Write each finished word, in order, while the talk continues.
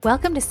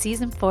Welcome to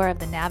Season 4 of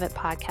the Navit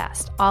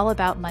podcast, all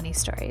about money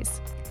stories.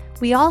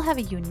 We all have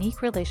a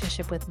unique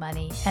relationship with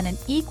money and an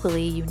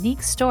equally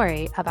unique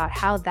story about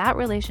how that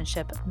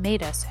relationship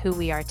made us who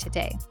we are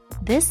today.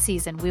 This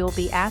season, we will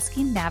be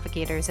asking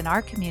navigators in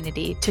our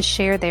community to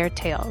share their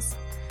tales.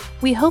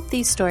 We hope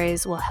these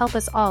stories will help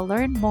us all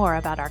learn more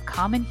about our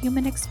common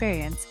human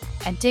experience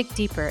and dig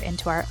deeper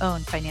into our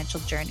own financial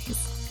journeys.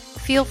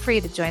 Feel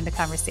free to join the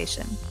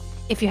conversation.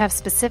 If you have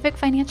specific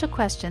financial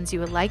questions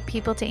you would like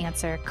people to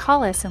answer,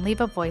 call us and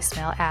leave a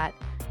voicemail at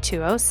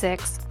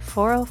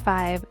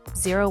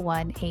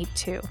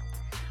 206-405-0182.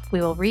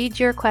 We will read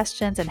your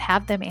questions and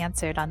have them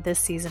answered on this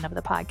season of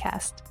the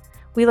podcast.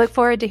 We look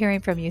forward to hearing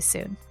from you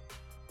soon.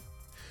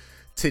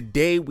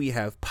 Today we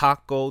have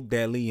Paco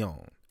de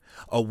Leon,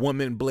 a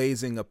woman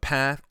blazing a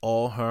path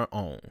all her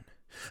own.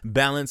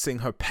 Balancing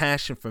her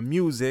passion for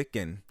music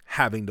and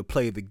having to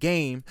play the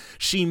game,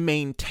 she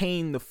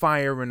maintained the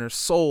fire in her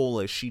soul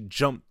as she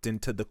jumped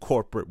into the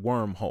corporate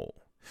wormhole.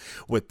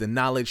 With the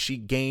knowledge she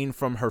gained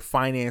from her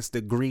finance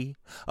degree,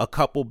 a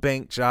couple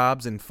bank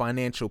jobs, and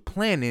financial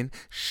planning,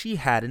 she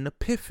had an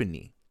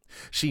epiphany.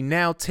 She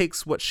now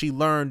takes what she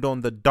learned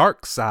on the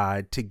dark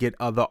side to get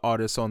other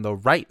artists on the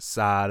right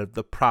side of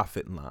the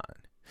profit line.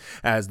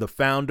 As the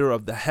founder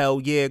of the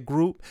Hell Yeah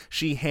Group,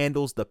 she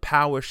handles the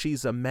power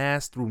she's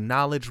amassed through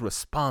knowledge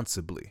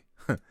responsibly.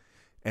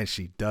 And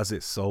she does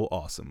it so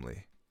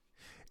awesomely.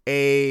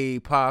 Hey,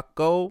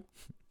 Paco,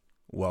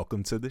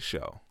 welcome to the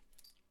show.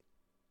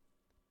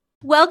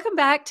 Welcome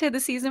back to the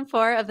Season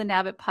 4 of the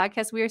Navit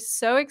podcast. We are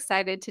so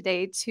excited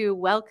today to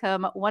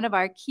welcome one of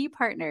our key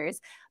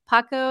partners,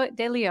 Paco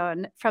de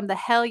Leon from the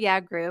Hell Yeah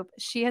Group.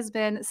 She has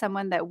been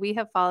someone that we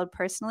have followed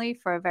personally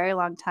for a very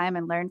long time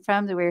and learned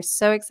from. We're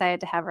so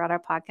excited to have her on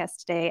our podcast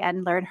today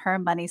and learn her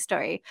money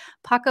story.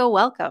 Paco,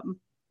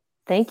 welcome.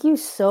 Thank you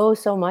so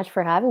much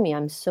for having me.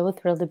 I'm so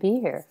thrilled to be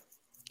here.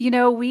 You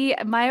know,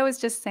 Maya was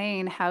just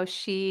saying how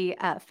she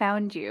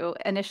found you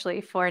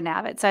initially for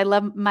Navit. So I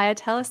love, Maya,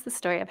 tell us the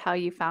story of how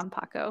you found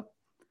Paco.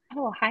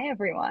 Oh, hi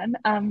everyone.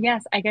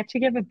 Yes, I get to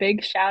give a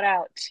big shout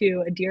out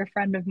to a dear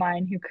friend of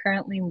mine who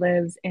currently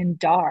lives in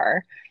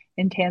Dar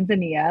in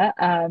Tanzania.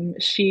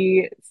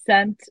 She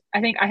sent,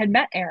 I think I had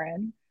met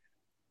Erin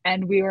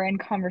and we were in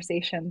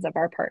conversations of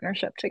our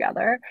partnership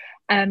together.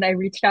 And I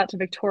reached out to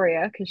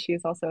Victoria because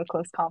she's also a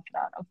close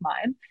confidant of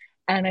mine.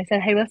 And I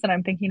said, hey, listen,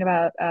 I'm thinking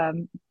about,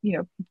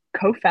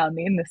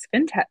 co-founding this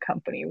fintech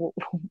company.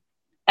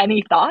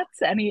 Any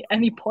thoughts,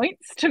 any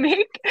points to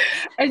make?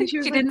 And she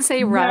was like, didn't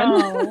say run.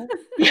 No.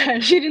 Yeah,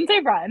 she didn't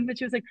say run, but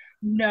she was like,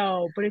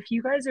 no, but if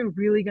you guys are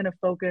really going to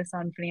focus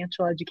on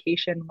financial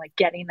education, like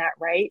getting that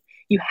right,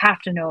 you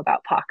have to know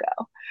about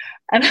Paco.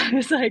 And I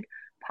was like,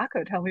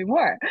 Paco, tell me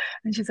more.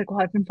 And she's like, well,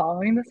 I've been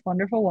following this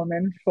wonderful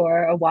woman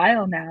for a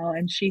while now,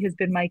 and she has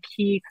been my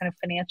key kind of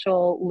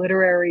financial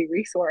literary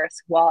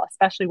resource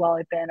especially while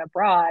I've been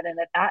abroad. And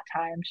at that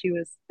time, it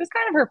was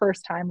kind of her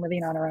first time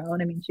living on her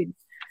own. I mean, she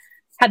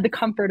had the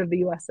comfort of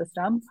the US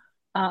system,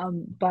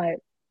 but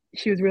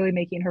she was really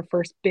making her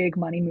first big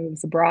money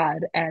moves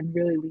abroad and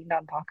really leaned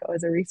on Paco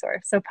as a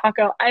resource. So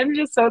Paco, I'm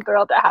just so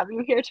thrilled to have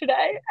you here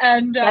today.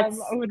 And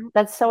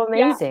that's so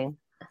amazing. Yeah.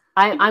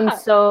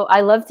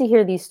 I love to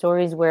hear these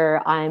stories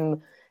where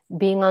I'm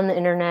being on the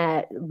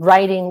internet,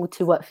 writing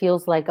to what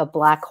feels like a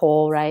black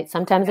hole, right?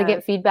 Sometimes I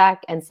get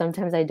feedback and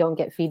sometimes I don't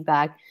get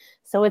feedback.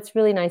 So it's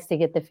really nice to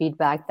get the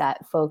feedback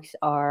that folks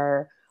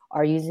are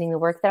using the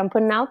work that I'm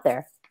putting out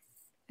there.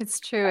 It's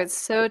true. It's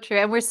so true.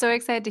 And we're so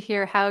excited to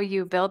hear how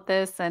you built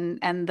this and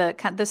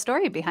the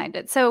story behind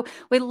it. So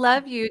we'd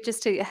love you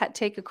just to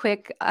take a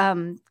quick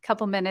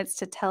couple minutes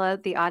to tell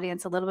the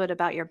audience a little bit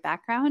about your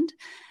background,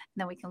 and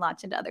then we can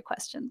launch into other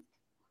questions.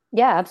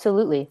 Yeah,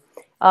 absolutely.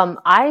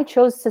 I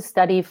chose to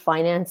study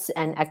finance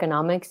and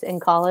economics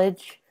in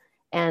college.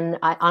 And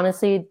I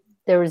honestly,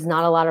 there was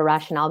not a lot of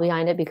rationale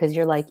behind it because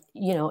you're like,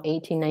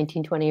 18,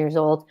 19, 20 years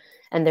old.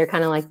 And they're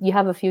kind of like, you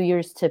have a few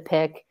years to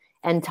pick.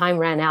 And time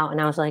ran out. And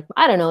I was like,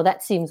 I don't know,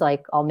 that seems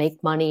like I'll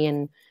make money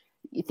and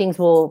things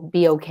will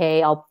be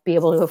okay. I'll be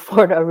able to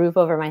afford a roof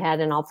over my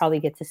head and I'll probably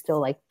get to still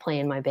like play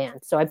in my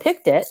band. So I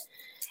picked it.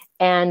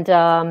 And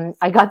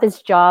I got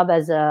this job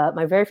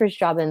my very first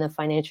job in the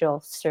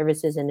financial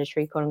services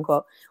industry, quote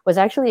unquote, was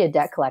actually a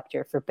debt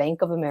collector for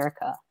Bank of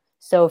America.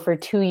 So for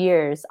 2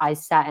 years, I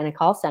sat in a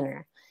call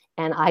center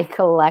and I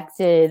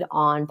collected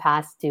on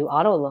past due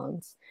auto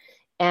loans.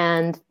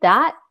 And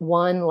that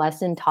one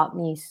lesson taught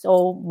me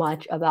so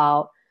much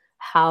about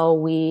how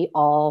we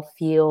all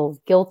feel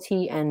guilt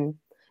and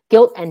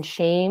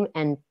shame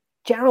and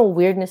general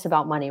weirdness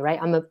about money,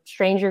 right? I'm a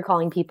stranger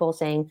calling people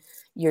saying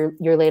you're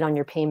late on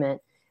your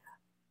payment.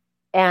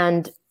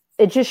 And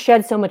it just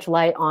shed so much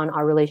light on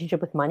our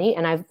relationship with money.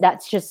 And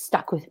that's just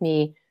stuck with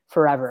me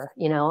forever,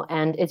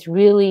 and it's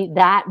really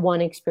that one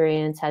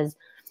experience has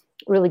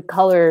really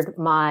colored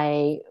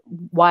why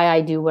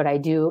I do what I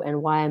do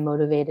and why I'm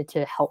motivated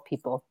to help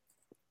people.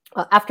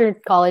 After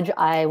college,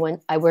 I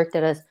worked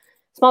at a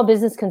small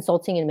business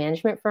consulting and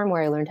management firm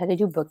where I learned how to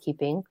do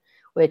bookkeeping,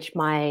 which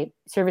my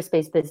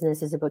service-based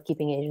business is a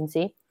bookkeeping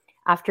agency.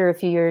 After a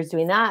few years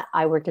doing that,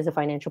 I worked as a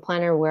financial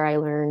planner where I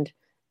learned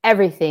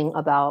everything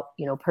about,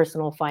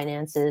 personal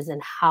finances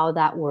and how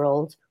that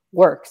world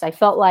works. I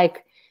felt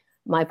like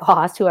my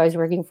boss who I was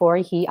working for,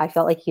 I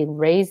felt like he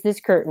raised this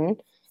curtain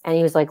and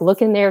he was like,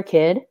 look in there,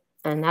 kid.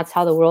 And that's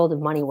how the world of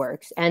money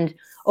works. And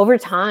over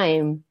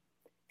time,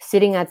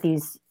 sitting at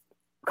these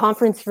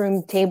conference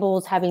room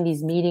tables, having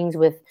these meetings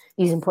with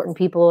these important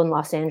people in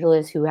Los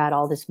Angeles who had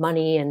all this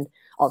money and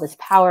all this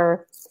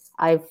power,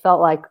 I felt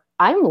like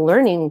I'm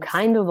learning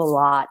kind of a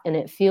lot. And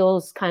it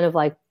feels kind of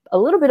like a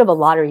little bit of a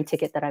lottery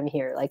ticket that I'm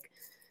here. Like,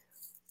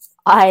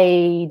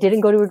 I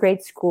didn't go to a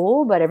great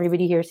school, but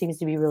everybody here seems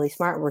to be really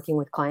smart, working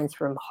with clients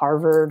from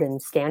Harvard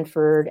and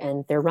Stanford,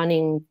 and they're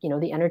running,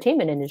 the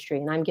entertainment industry,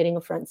 and I'm getting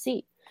a front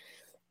seat.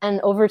 And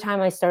over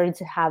time, I started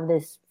to have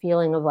this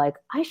feeling of like,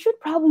 I should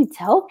probably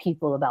tell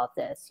people about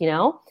this,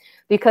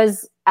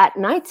 because at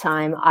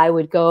nighttime, I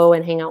would go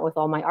and hang out with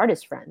all my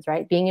artist friends,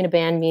 right? Being in a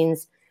band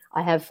means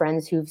I have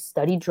friends who've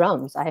studied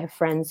drums. I have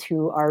friends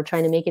who are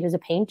trying to make it as a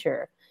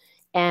painter.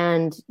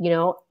 And,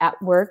 at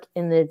work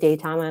in the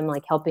daytime, I'm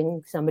like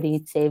helping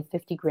somebody save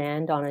 50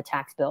 grand on a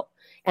tax bill.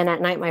 And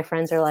at night, my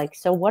friends are like,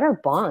 so what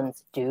are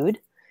bonds, dude?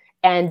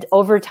 And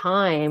over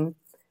time,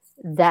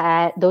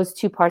 that those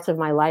two parts of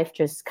my life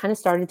just kind of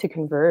started to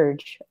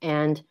converge.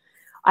 And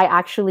I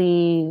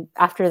actually,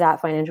 after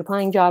that financial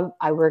planning job,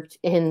 I worked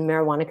in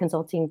marijuana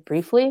consulting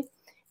briefly.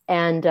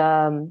 And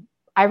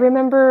I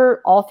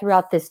remember all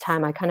throughout this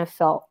time, I kind of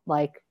felt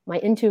like my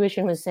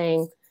intuition was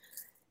saying,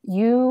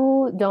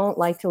 you don't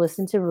like to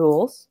listen to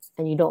rules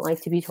and you don't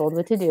like to be told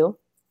what to do.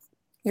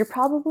 You're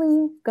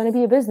probably going to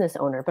be a business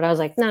owner. But I was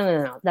like,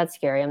 no, that's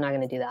scary. I'm not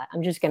going to do that.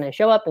 I'm just going to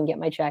show up and get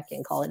my check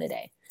and call it a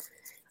day.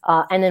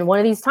 And then one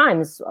of these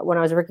times when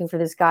I was working for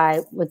this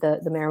guy with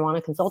the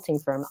marijuana consulting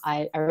firm,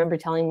 I remember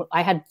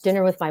I had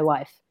dinner with my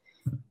wife.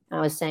 And I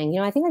was saying,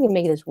 I think I can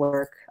make this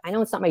work. I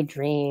know it's not my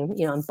dream.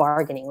 I'm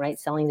bargaining, right?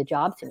 Selling the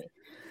job to me.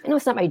 I know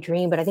it's not my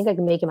dream, but I think I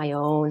can make it my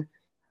own.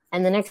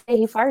 And the next day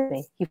he fired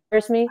me. He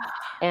fires me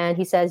and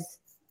he says,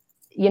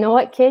 you know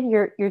what, kid,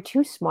 you're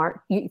too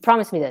smart. You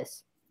promise me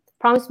this.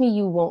 Promise me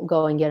you won't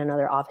go and get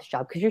another office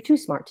job because you're too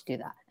smart to do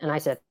that. And I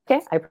said,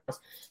 okay, I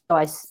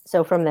promise.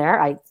 So from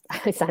there, I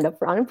signed up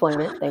for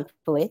unemployment,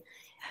 thankfully.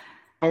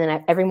 And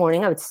then every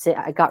morning I would sit,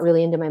 I got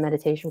really into my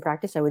meditation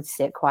practice. I would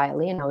sit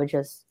quietly and I would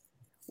just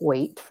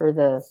wait for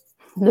the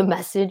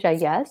message, I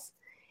guess.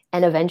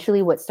 And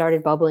eventually what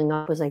started bubbling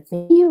up was like,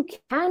 maybe you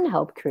can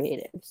help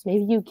creatives.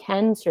 Maybe you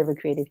can serve a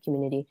creative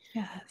community.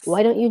 Yes.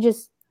 Why don't you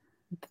just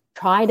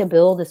try to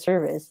build a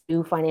service,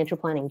 do financial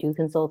planning, do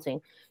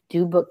consulting,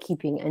 do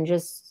bookkeeping, and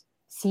just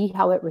see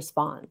how it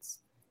responds.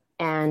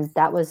 And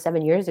that was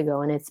 7 years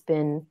ago. And it's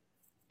been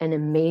an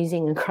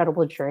amazing,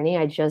 incredible journey.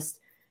 I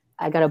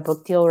got a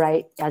book deal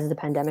right as the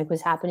pandemic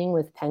was happening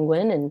with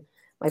Penguin. And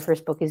my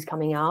first book is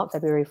coming out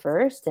February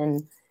 1st.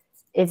 And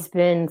it's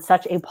been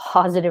such a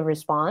positive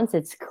response.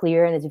 It's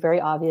clear and it's very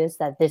obvious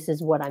that this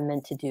is what I'm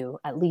meant to do,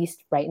 at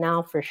least right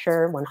now, for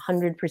sure,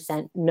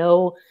 100%,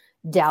 no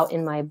doubt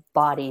in my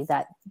body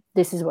that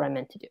this is what I'm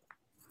meant to do.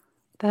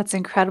 That's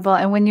incredible.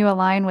 And when you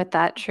align with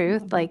that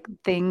truth, like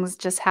things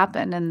just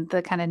happen. And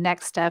the kind of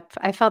next step,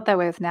 I felt that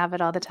way with Navid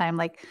all the time.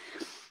 Like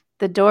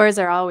the doors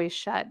are always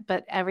shut,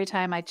 but every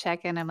time I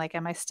check in, I'm like,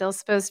 am I still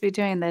supposed to be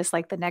doing this?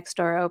 Like the next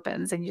door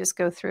opens and you just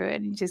go through it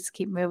and you just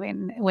keep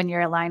moving. When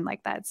you're aligned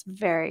like that, it's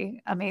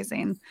very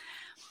amazing.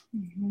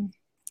 Mm-hmm.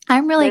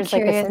 I'm really There's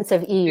curious. Like a sense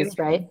of ease,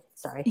 right?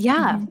 Sorry.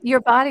 Yeah. Mm-hmm.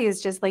 Your body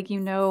is just like, you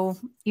know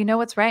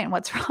what's right and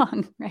what's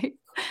wrong, right?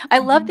 I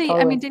love that.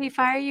 Totally. I mean, did he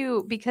fire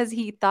you because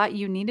he thought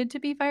you needed to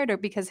be fired or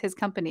because his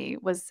company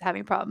was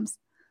having problems?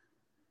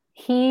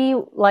 He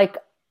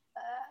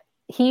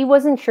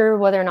wasn't sure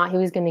whether or not he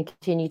was going to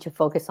continue to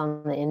focus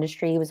on the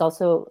industry. He was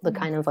also the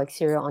kind of like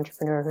serial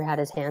entrepreneur who had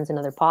his hands in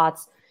other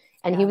pots.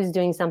 And he was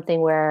doing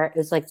something where it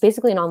was like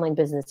basically an online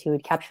business. He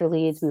would capture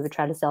leads. We would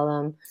try to sell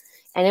them.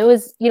 And it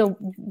was,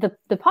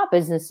 the pot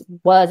business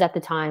was at the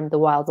time the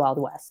wild, wild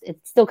west. It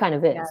still kind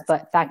of is. Yes.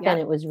 But back then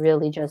it was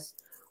really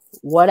just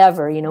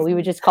whatever. We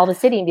would just call the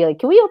city and be like,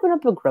 can we open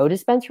up a grow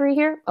dispensary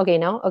here? Okay,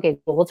 no? Okay,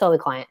 well, we'll tell the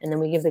client. And then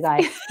we give the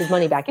guy his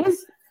money back. It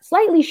was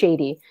slightly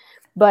shady.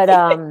 But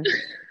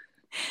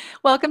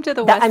welcome to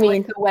the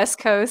West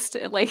Coast,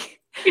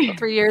 like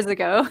 3 years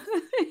ago.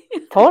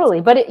 Totally.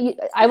 But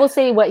I will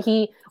say what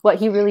he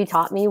really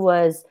taught me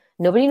was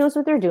nobody knows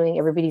what they're doing.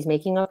 Everybody's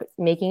making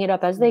it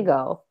up as they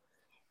go.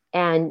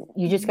 And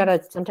you just got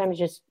to sometimes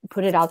just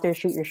put it out there,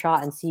 shoot your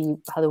shot and see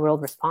how the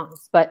world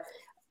responds. But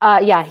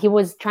he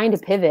was trying to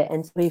pivot.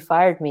 And so he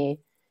fired me.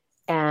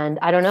 And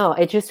I don't know,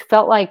 it just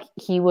felt like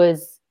he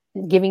was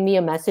giving me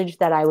a message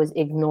that I was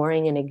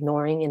ignoring and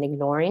ignoring and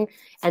ignoring.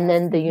 And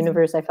then the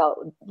universe, I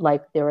felt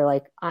like they were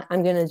like,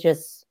 I'm going to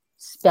just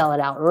spell it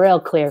out real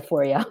clear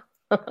for you.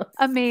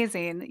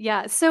 Amazing.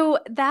 Yeah. So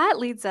that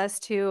leads us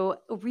to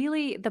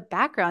really the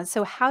background.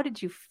 So how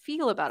did you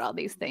feel about all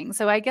these things?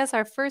 So I guess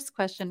our first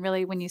question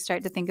really, when you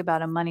start to think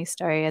about a money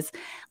story is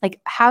like,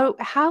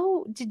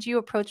 how did you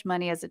approach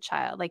money as a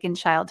child? Like in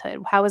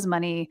childhood, how was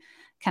money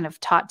kind of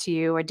taught to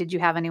you, or did you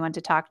have anyone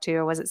to talk to,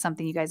 or was it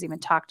something you guys even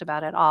talked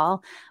about at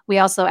all? We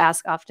also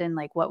ask often,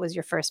 like, what was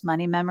your first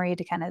money memory,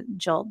 to kind of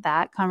jolt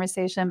that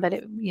conversation,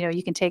 but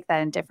you can take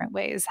that in different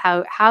ways.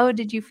 How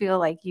did you feel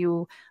like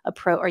you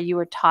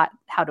were taught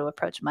how to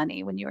approach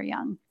money when you were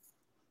young?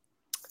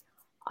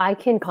 I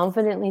can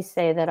confidently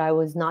say that I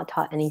was not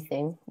taught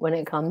anything when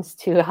it comes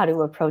to how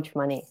to approach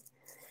money,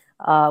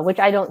 which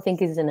I don't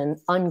think is an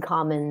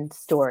uncommon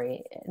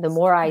story. The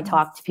more I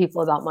talk to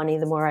people about money,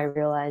 the more I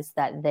realize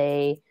that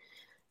they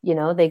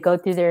go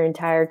through their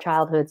entire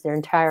childhoods, their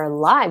entire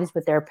lives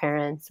with their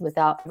parents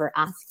without ever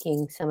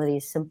asking some of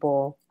these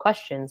simple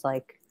questions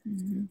like,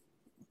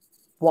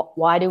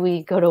 why do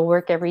we go to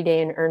work every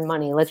day and earn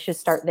money? Let's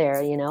just start there,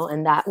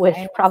 and that would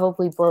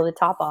probably blow the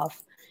top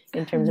off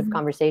in terms of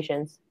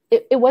conversations.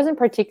 It wasn't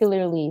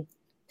particularly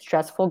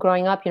stressful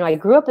growing up. I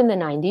grew up in the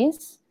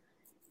 90s,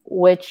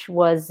 which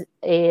was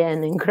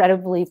an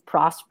incredibly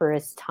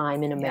prosperous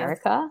time in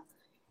America.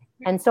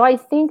 Yes. And so I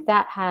think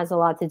that has a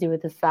lot to do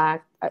with the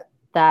fact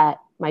that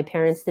my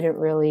parents didn't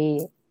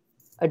really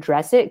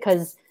address it,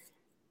 because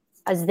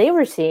as they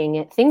were seeing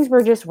it, things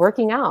were just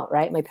working out,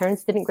 right? My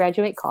parents didn't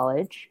graduate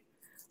college,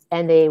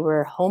 and they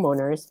were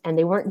homeowners, and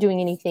they weren't doing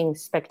anything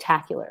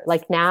spectacular.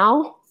 Like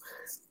now,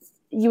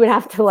 you would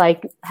have to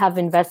have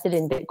invested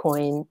in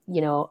Bitcoin,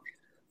 in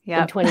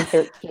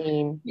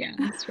 2013. Yeah,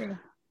 that's true.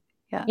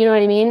 Yeah. You know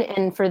what I mean?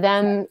 And for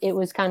them, it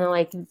was kind of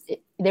like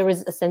there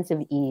was a sense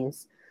of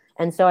ease.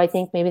 And so I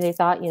think maybe they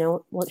thought,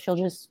 well, she'll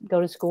just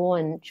go to school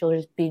and she'll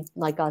just be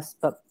like us,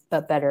 but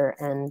better,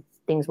 and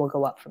things will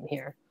go up from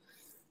here.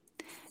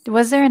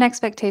 Was there an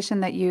expectation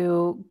that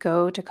you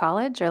go to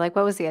college, or what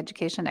was the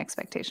education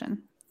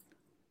expectation?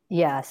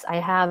 Yes, I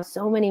have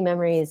so many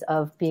memories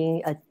of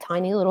being a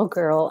tiny little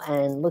girl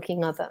and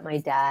looking up at my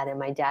dad, and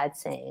my dad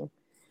saying,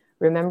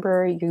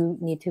 "Remember, you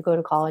need to go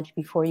to college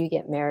before you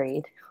get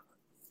married."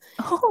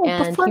 Oh,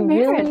 and before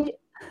marriage.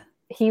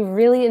 He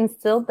really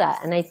instilled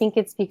that. And I think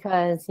it's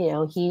because,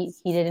 he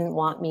didn't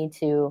want me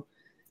to,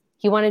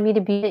 he wanted me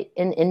to be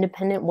an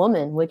independent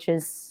woman, which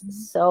is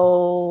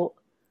so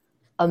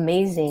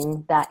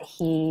amazing that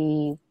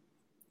he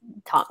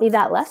taught me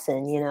that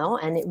lesson,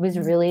 and it was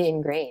really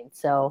ingrained.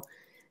 So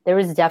there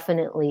was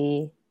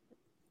definitely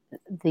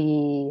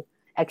the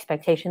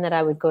expectation that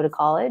I would go to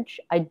college.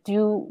 I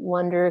do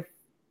wonder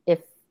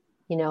if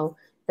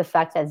the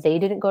fact that they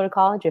didn't go to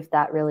college, if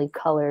that really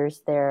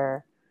colors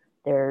their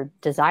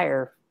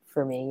desire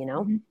for me,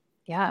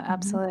 Yeah,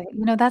 absolutely.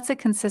 That's a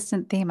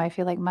consistent theme. I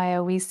feel like,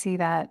 Maya, we see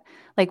that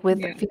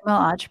with female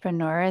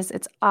entrepreneurs,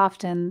 it's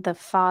often the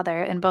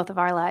father in both of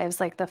our lives,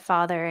 the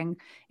father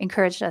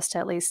encouraged us to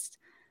at least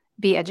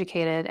be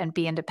educated and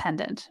be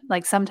independent.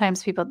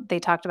 Sometimes people, they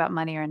talked about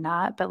money or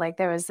not, but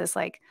there was this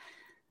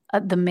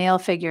the male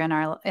figure in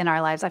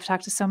our lives. I've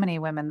talked to so many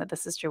women that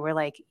this is true.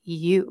 We're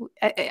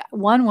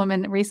one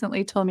woman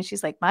recently told me,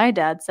 she's like, my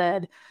dad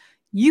said,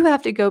 you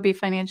have to go be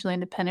financially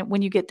independent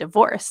when you get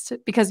divorced,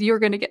 because you're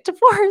going to get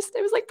divorced.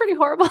 It was pretty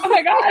horrible. Oh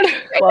my God.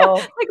 Well,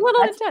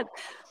 little intent.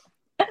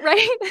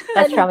 Right?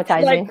 That's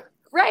traumatizing.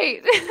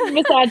 Right.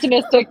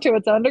 Misogynistic to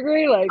its own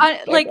degree.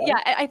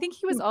 I think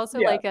he was also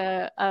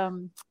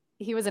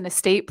he was an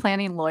estate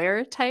planning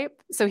lawyer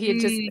type. So he had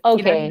just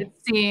he'd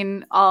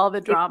seen all the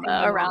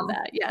drama around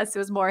that. Yes, it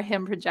was more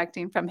him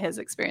projecting from his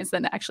experience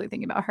than actually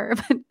thinking about her.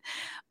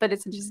 But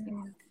it's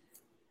interesting.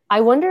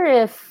 I wonder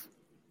if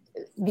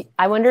the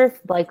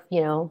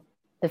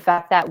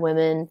fact that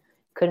women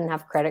couldn't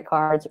have credit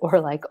cards or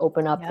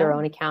open up their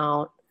own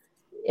account,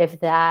 if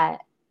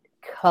that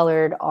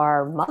colored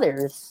our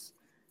mothers'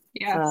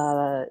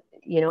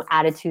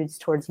 attitudes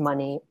towards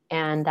money.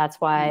 And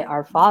that's why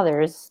our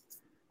fathers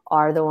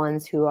are the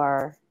ones who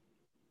are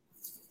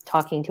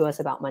talking to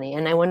us about money.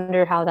 And I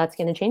wonder how that's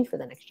going to change for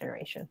the next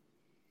generation.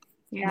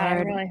 Yeah, I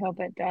really hope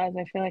it does.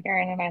 I feel like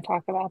Erin and I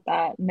talk about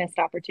that missed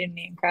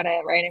opportunity and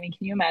credit, right? I mean,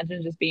 can you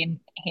imagine just being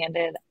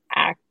handed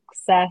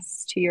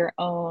access to your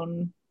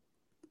own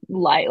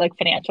life,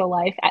 financial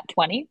life at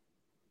 20?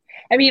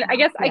 I mean, I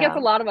guess a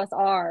lot of us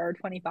are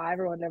 25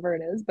 or whatever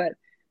it is, but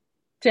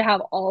to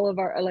have all of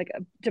our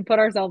to put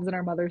ourselves in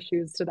our mother's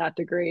shoes to that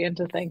degree, and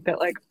to think that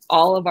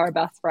all of our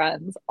best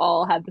friends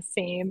all had the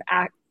same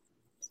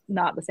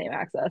not the same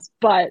access,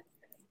 but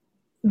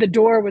the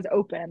door was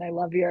open. I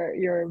love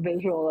your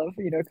visual of,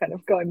 kind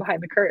of going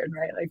behind the curtain,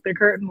 right? The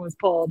curtain was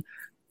pulled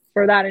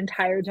for that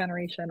entire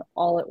generation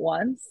all at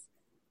once,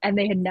 and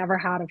they had never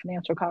had a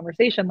financial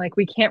conversation.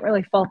 We can't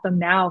really fault them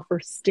now for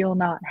still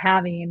not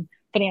having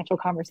financial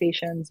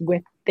conversations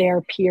with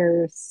their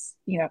peers,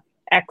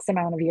 X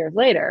amount of years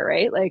later,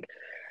 right?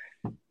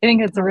 I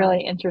think it's a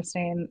really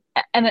interesting,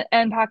 and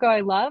Paco,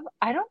 I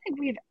don't think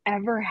we've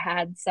ever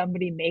had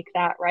somebody make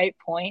that right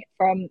point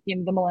from,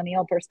 the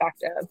millennial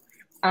perspective.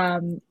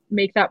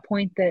 Make that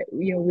point that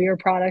we are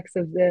products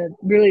of the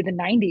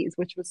 90s,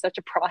 which was such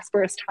a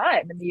prosperous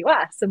time in the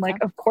US, and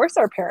of course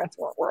our parents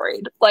weren't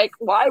worried.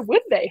 Why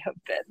would they have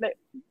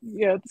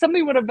been?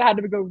 Something would have had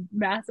to go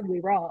massively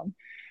wrong.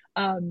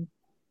 And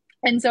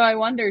so I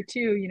wonder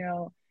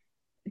too,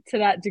 to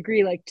that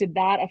degree, like, did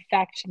that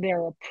affect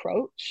their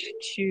approach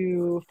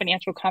to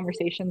financial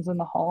conversations in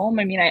the home?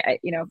 I mean,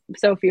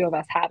 so few of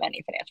us have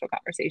any financial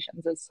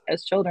conversations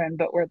as children,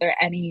 but were there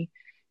any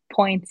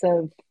points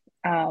of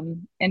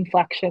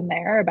inflection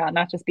there about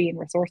not just being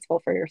resourceful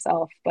for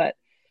yourself, but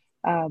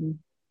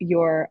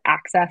your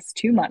access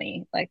to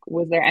money? Like,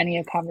 was there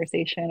any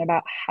conversation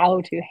about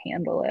how to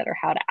handle it or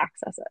how to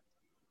access it?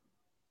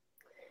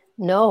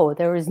 No,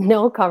 there was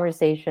no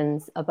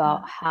conversations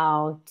about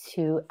how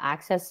to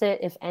access it.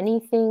 If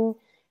anything,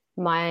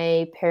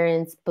 my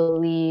parents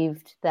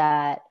believed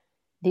that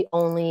the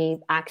only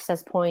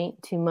access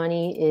point to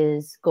money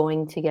is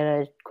going to get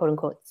a quote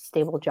unquote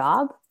stable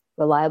job,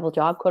 reliable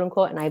job, quote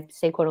unquote. And I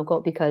say quote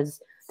unquote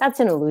because that's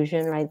an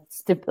illusion, right?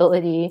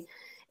 Stability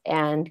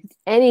and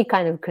any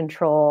kind of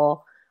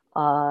control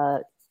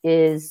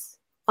is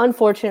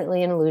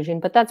unfortunately an illusion,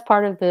 but that's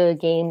part of the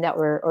game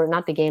or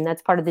not the game,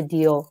 that's part of the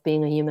deal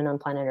being a human on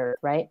planet Earth,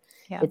 right?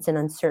 Yeah. It's an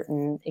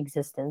uncertain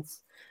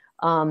existence.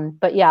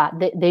 But yeah,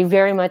 they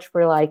very much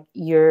were like,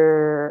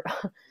 the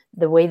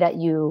way that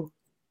you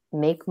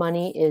make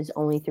money is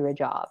only through a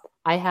job.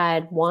 I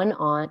had one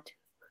aunt,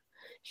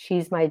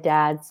 she's my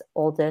dad's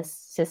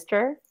oldest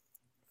sister.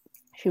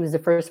 She was the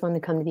first one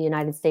to come to the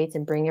United States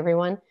and bring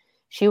everyone.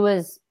 She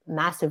was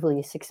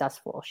massively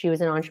successful. She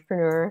was an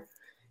entrepreneur.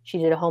 She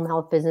did a home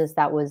health business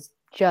that was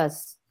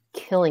just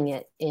killing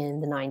it in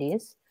the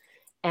 90s.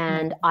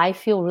 And I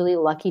feel really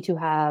lucky to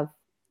have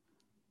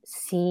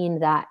seen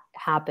that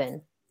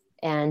happen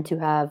and to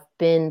have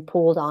been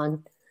pulled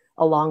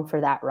along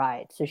for that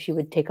ride. So she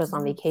would take us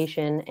on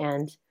vacation,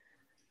 and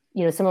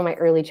some of my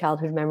early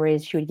childhood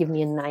memories, she would give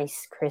me a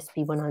nice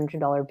crispy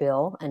 $100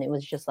 bill, and it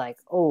was just like,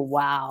 oh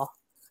wow,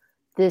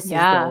 this is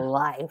the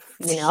life,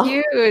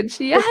 Huge.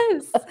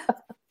 Yes.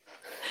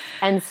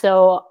 And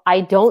so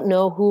I don't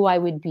know who I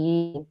would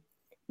be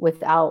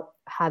without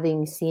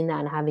having seen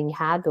that and having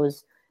had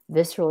those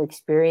visceral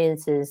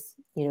experiences,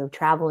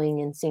 traveling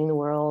and seeing the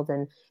world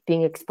and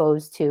being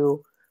exposed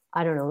to,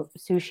 I don't know,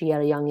 sushi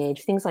at a young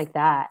age, things like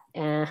that.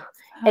 And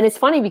it's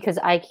funny because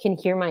I can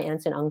hear my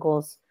aunts and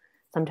uncles.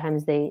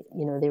 Sometimes they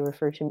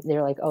refer to me,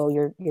 they're like, oh,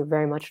 you're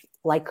very much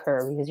like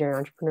her because you're an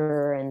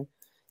entrepreneur and,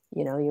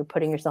 you're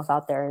putting yourself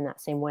out there in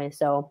that same way.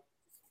 So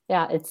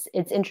yeah, it's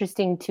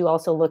interesting to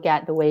also look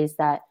at the ways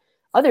that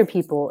other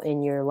people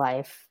in your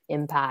life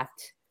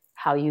impact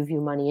how you view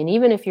money. And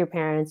even if your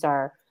parents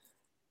are,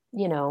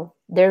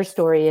 their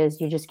story is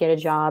you just get a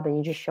job and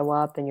you just show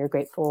up and you're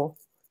grateful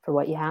for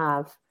what you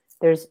have.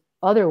 There's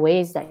other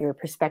ways that your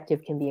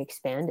perspective can be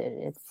expanded.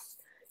 It's,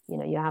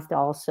 you have to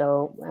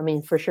also, I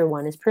mean, for sure,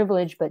 one is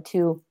privilege, but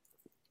two,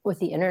 with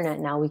the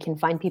internet now, we can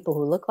find people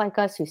who look like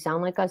us, who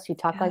sound like us, who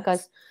talk like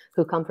us,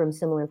 who come from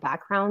similar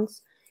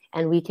backgrounds.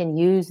 And we can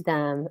use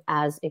them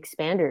as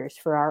expanders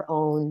for our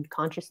own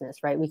consciousness,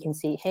 right? We can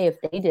see, hey,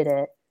 if they did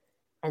it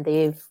and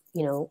they've,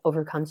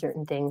 overcome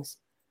certain things,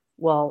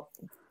 well,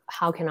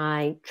 how can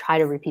I try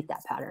to repeat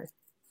that pattern?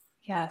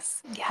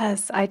 Yes.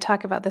 I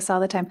talk about this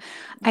all the time.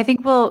 I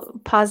think we'll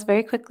pause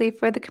very quickly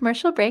for the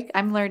commercial break.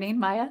 I'm learning,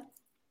 Maya.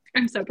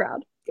 I'm so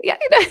proud. Yeah.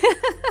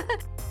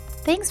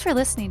 Thanks for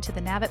listening to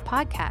the Navit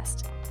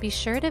podcast. Be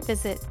sure to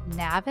visit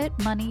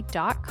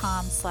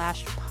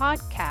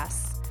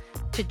navitmoney.com/podcasts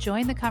to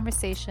join the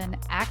conversation,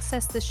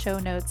 access the show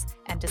notes,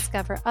 and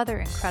discover other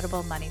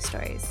incredible money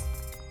stories.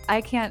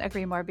 I can't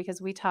agree more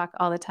because we talk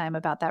all the time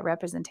about that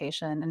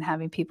representation and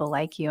having people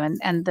like you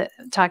and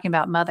talking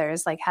about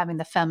mothers, like having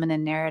the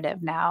feminine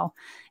narrative now.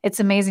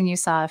 It's amazing you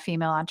saw a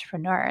female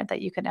entrepreneur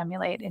that you could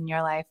emulate in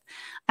your life.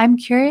 I'm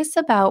curious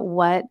about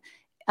what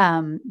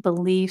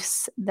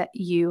beliefs that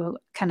you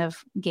kind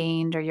of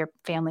gained or your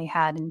family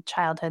had in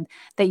childhood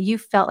that you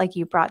felt like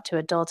you brought to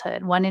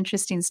adulthood. One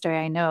interesting story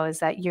I know is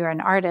that you're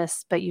an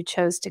artist, but you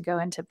chose to go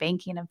into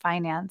banking and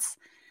finance.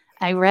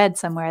 I read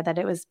somewhere that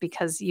it was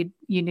because you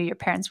knew your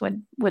parents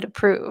would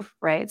approve,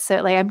 right?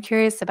 So like, I'm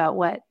curious about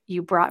what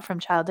you brought from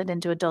childhood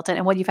into adulthood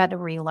and what you've had to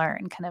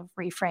relearn, kind of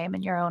reframe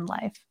in your own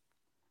life.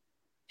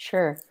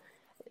 Sure.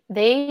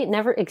 They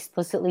never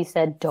explicitly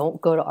said,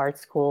 don't go to art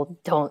school,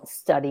 don't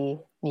study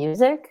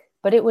music,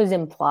 but it was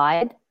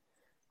implied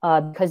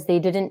because they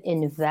didn't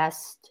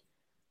invest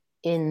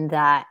in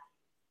that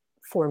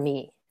for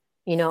me.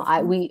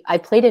 I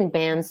played in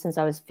bands since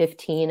I was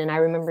 15, and I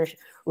remember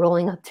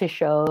rolling up to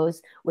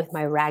shows with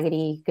my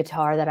raggedy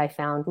guitar that I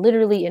found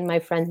literally in my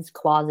friend's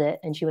closet.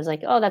 And she was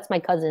like, oh, that's my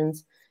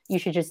cousin's. You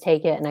should just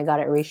take it. And I got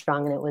it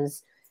restrung, and it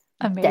was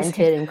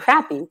dented and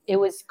crappy. It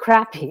was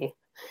crappy.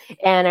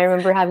 And I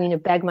remember having to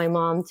beg my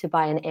mom to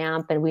buy an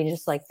amp, and we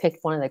just like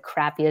picked one of the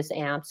crappiest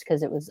amps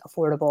because it was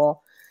affordable.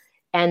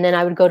 And then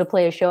I would go to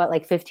play a show at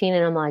like 15,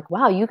 and I'm like,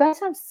 wow, you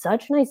guys have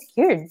such nice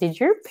gear. Did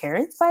your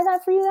parents buy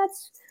that for you?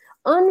 That's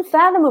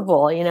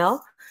unfathomable,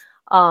 And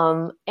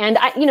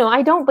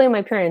I don't blame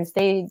my parents.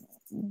 I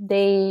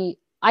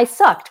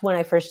sucked when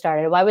I first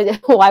started. Why would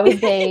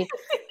they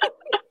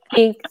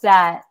think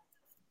that,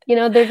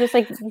 they're just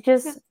like,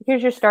 here's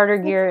your starter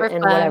gear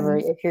and whatever.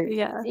 If you're,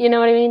 you know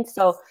what I mean?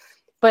 So,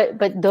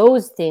 but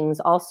those things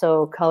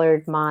also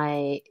colored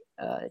my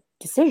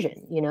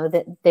decision, you know,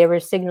 that they were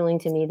signaling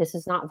to me, this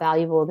is not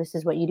valuable. This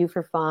is what you do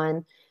for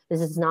fun.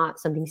 This is not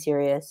something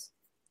serious.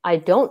 I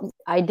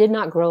did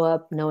not grow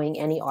up knowing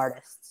any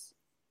artists.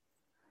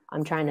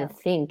 I'm trying to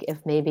think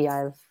if maybe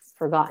I've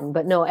forgotten,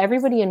 but no,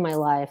 everybody in my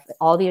life,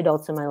 all the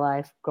adults in my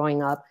life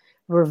growing up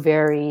were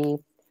very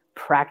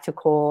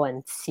practical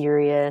and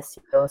serious.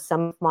 You know,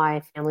 some of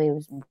my family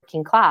was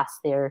working class.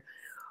 They're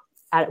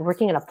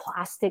working at a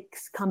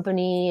plastics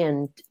company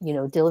and, you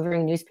know,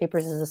 delivering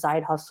newspapers as a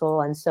side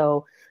hustle. And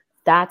so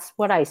that's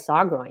what I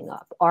saw growing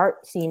up.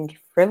 Art seemed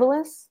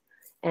frivolous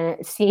and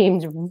it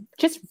seemed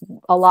just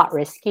a lot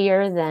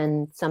riskier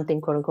than something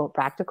quote unquote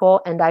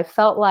practical. And I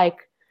felt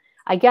like,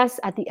 I guess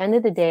at the end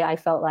of the day, I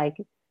felt like,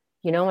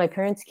 you know, my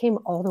parents came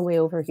all the way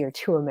over here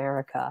to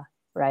America,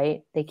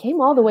 right? They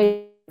came all the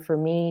way for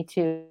me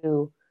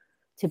to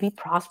be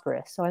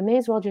prosperous. So I may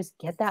as well just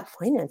get that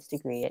finance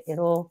degree.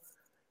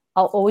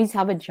 I'll always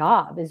have a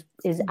job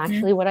is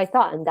actually what I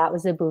thought. And that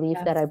was a belief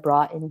that I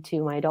brought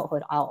into my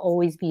adulthood. I'll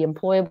always be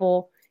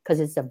employable because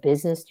it's a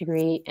business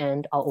degree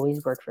and I'll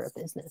always work for a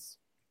business.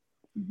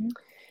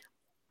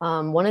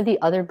 One of the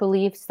other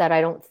beliefs that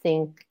I don't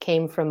think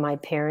came from my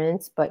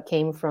parents, but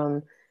came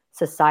from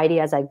society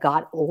as I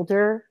got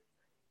older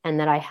and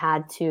that I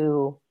had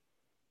to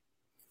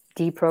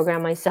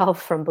deprogram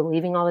myself from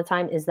believing all the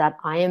time is that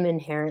I am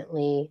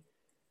inherently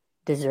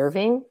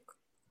deserving.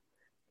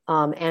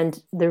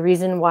 And the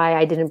reason why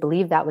I didn't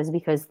believe that was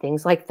because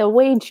things like the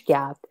wage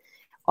gap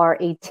are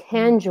a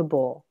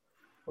tangible,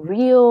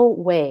 real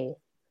way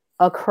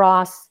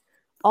across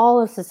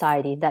all of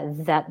society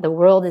that the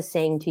world is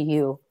saying to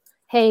you,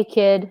 hey,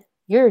 kid,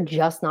 you're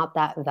just not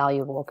that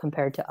valuable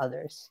compared to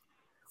others.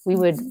 We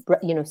would,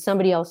 you know,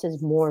 somebody else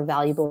is more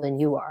valuable than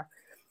you are.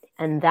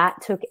 And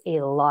that took a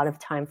lot of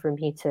time for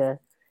me to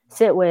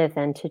sit with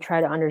and to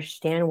try to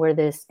understand where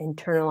this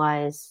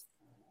internalized,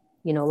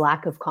 you know,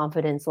 lack of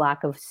confidence,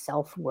 lack of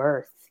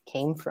self-worth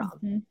came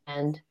from.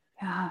 And,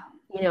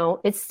 you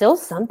know, it's still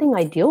something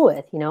I deal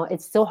with. You know,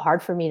 it's still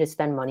hard for me to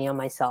spend money on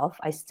myself.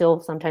 I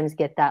still sometimes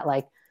get that,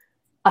 like,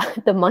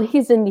 the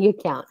money's in the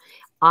account.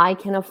 I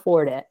can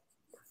afford it.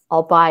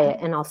 I'll buy it.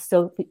 And I'll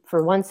still,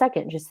 for 1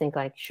 second, just think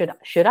like, should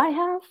I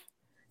have?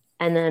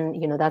 And then,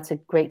 you know, that's a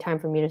great time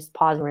for me to just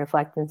pause and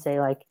reflect and say,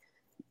 like,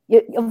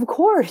 of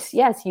course,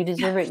 yes, you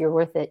deserve it. You're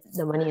worth it.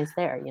 The money is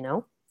there, you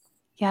know?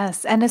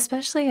 Yes, and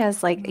especially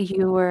as like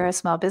you were a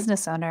small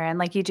business owner and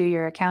like you do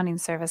your accounting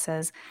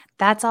services,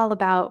 that's all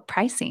about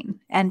pricing.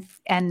 And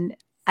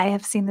I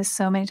have seen this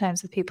so many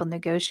times with people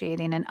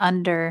negotiating and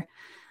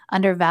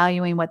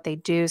undervaluing what they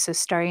do. So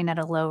starting at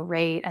a low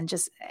rate and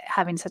just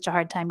having such a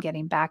hard time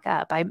getting back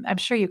up. I'm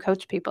sure you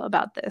coach people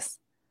about this.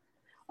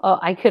 Oh,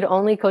 I could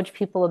only coach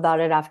people about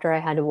it after I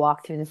had to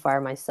walk through the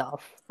fire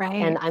myself. Right.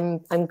 And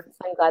I'm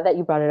glad that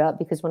you brought it up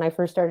because when I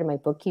first started my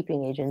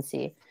bookkeeping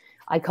agency,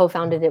 I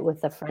co-founded it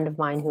with a friend of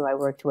mine who I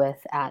worked with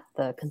at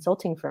the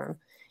consulting firm.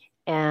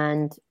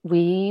 And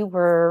we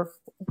were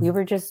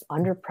just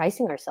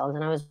underpricing ourselves.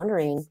 And I was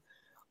wondering,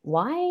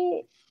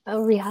 why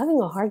are we having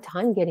a hard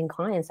time getting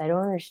clients? I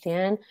don't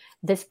understand.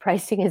 This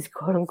pricing is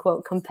quote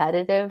unquote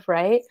competitive,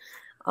 right?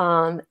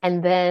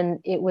 And then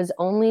it was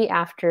only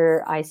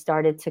after I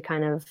started to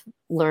kind of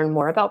learn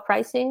more about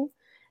pricing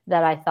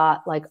that I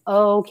thought like,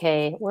 oh,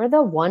 okay, we're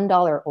the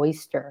 $1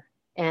 oyster.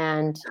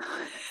 And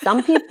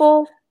some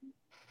people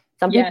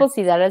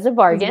see that as a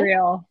bargain.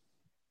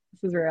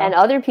 This is real. And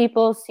other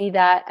people see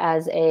that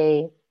as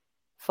a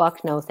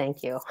fuck no,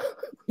 thank you.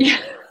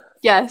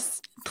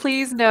 Yes.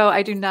 Please no,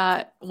 I do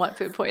not want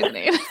food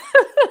poisoning.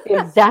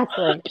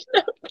 Exactly.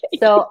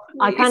 So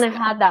I kind of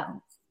had that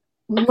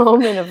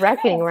moment of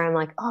reckoning where I'm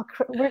like, oh,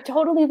 we're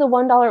totally the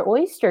 $1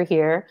 oyster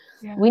here.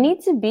 Yeah. We need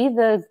to be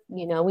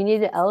we need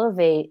to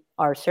elevate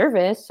our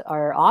service,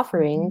 our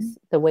offerings,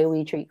 the way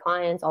we treat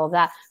clients, all of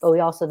that. But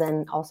we also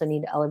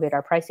need to elevate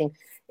our pricing.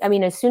 I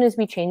mean, as soon as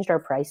we changed our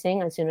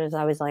pricing, as soon as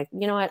I was like,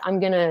 you know what, I'm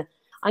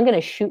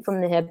gonna shoot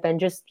from the hip and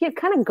just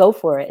kind of go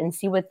for it and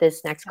see what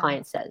this next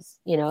client says,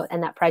 you know,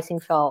 and that pricing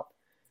felt,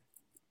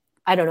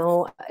 I don't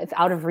know if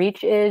out of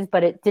reach is,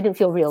 but it didn't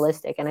feel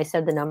realistic. And I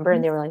said the number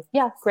and they were like,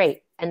 yeah,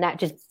 great. And that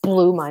just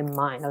blew my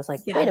mind. I was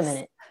like, wait a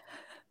minute,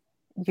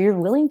 you're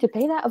willing to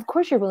pay that? Of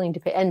course you're willing to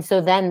pay. And so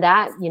then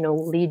that, you know,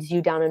 leads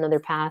you down another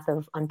path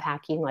of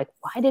unpacking, like,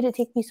 why did it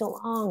take me so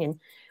long? And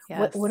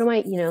what am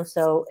I, you know,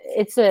 so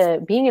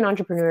being an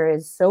entrepreneur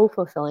is so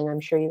fulfilling. I'm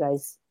sure you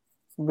guys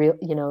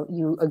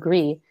you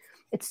agree.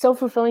 It's so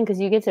fulfilling because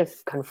you get to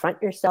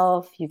confront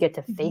yourself. You get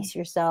to face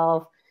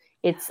yourself.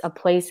 It's a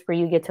place where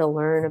you get to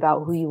learn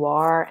about who you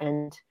are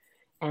and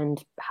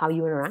how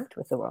you interact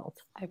with the world.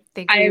 I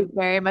think I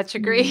very much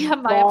agree.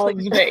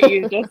 That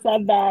you just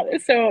said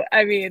that. So,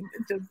 I mean,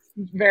 just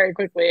very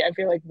quickly, I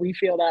feel like we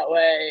feel that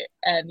way.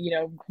 And, you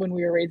know, when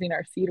we were raising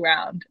our seed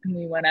round and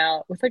we went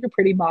out with like a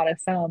pretty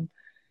modest sum,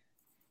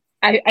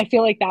 I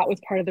feel like that was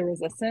part of the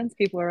resistance.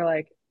 People are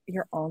like,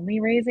 you're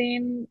only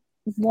raising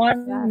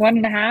one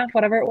and a half,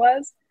 whatever it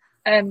was.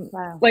 And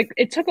like,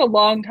 it took a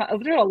long time.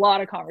 There were a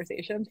lot of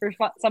conversations for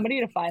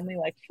somebody to finally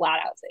like flat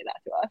out say that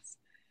to us.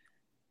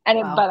 And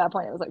Wow. by that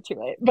point, it was like too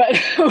late. But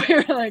we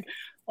were like,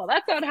 well,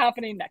 that's not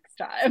happening next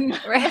time.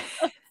 Right.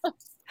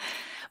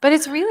 But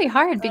it's really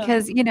hard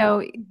because, in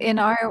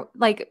our,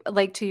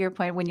 like to your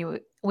point,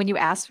 when you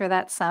asked for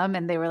that sum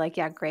and they were like,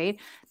 yeah,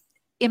 great.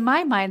 In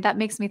my mind, that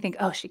makes me think,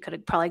 oh, she could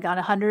have probably gone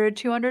 100 or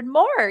 200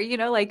 more,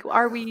 like,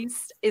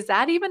 is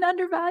that even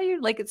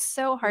undervalued? Like, it's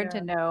so hard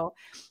to know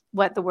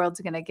what the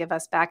world's going to give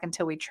us back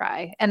until we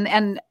try.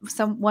 And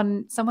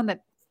someone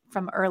that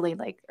from early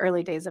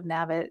days of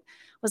Navit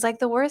was like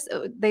the worst.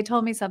 They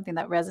told me something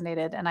that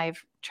resonated and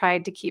I've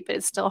tried to keep it.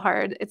 It's still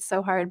hard. It's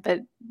so hard. But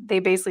they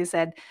basically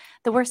said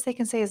the worst they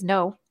can say is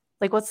no.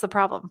 Like, what's the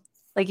problem?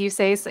 Like you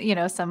say,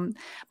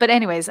 but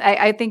anyways,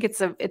 I think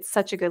it's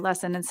such a good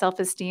lesson in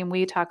self-esteem.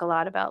 We talk a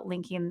lot about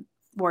linking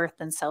worth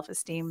and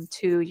self-esteem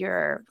to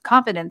your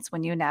confidence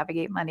when you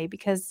navigate money,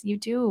 because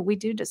we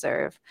do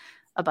deserve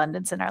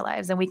abundance in our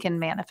lives, and we can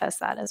manifest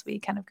that as we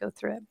kind of go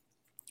through it.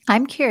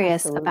 I'm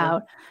curious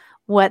about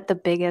what the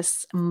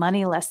biggest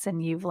money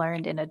lesson you've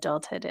learned in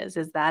adulthood is.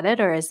 Is that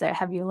it? Or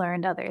have you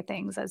learned other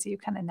things as you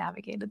kind of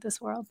navigated this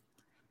world?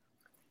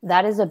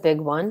 That is a big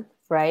one,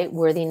 right?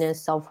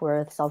 Worthiness,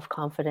 self-worth,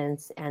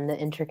 self-confidence, and the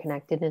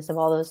interconnectedness of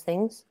all those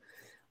things.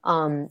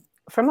 From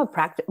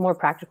a more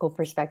practical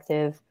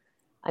perspective,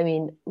 I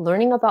mean,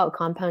 learning about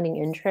compounding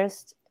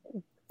interest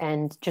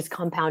and just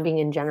compounding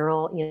in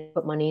general,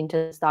 put money into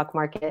the stock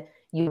market,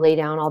 you lay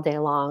down all day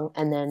long,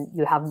 and then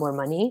you have more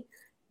money.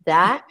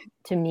 That,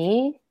 to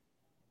me,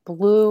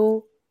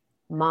 blew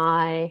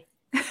my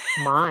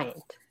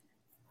mind.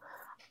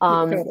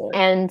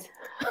 And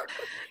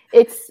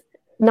it's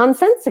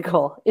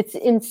nonsensical. It's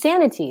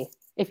insanity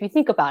if you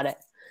think about it.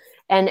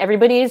 And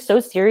everybody is so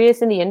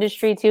serious in the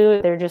industry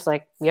too. They're just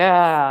like,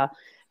 yeah,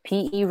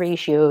 PE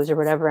ratios or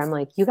whatever. I'm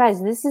like, you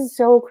guys, this is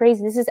so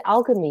crazy. This is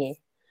alchemy.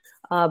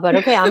 But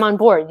okay, I'm on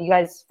board. You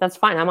guys, that's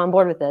fine. I'm on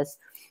board with this.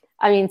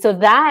 I mean, so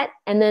that,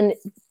 and then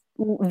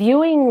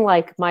viewing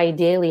like my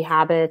daily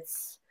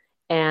habits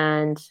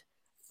and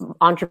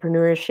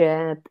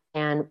entrepreneurship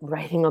and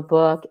writing a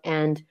book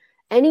and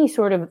any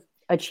sort of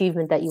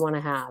achievement that you want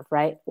to have,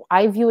 right?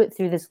 I view it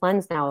through this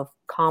lens now of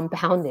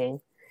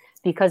compounding,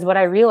 because what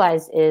I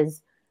realize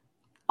is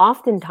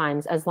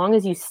oftentimes, as long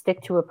as you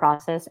stick to a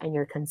process and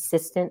you're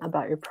consistent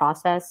about your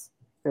process,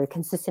 you're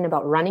consistent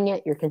about running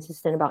it, you're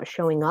consistent about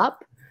showing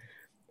up,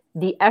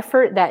 the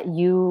effort that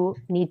you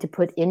need to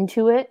put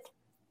into it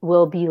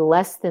will be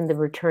less than the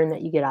return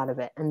that you get out of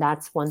it. And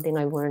that's one thing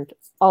I've learned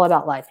all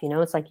about life.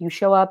 It's like you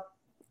show up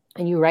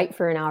and you write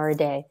for an hour a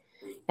day,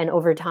 and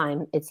over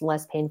time it's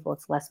less painful,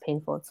 it's less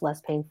painful, it's less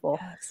painful.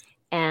 Yes.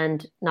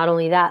 And not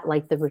only that,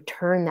 like the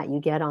return that you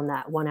get on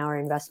that 1 hour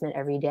investment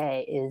every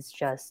day is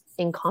just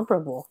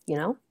incomparable,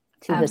 to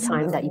Absolutely. The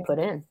time that you put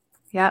in.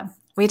 Yeah.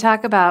 We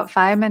talk about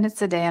 5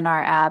 minutes a day in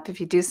our app.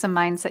 If you do some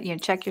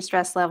mindset, check your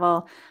stress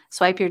level,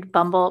 swipe your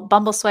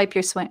Bumble swipe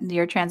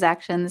your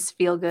transactions,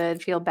 feel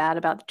good, feel bad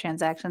about the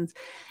transactions,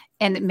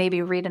 and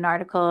maybe read an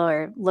article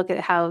or look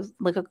at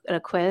a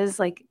quiz.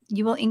 Like,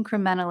 you will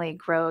incrementally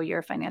grow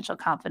your financial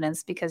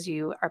confidence because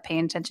you are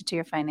paying attention to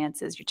your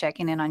finances. You're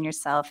checking in on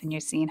yourself and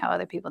you're seeing how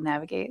other people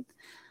navigate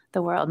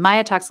the world. Maya,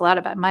 you talk a lot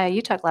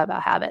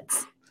about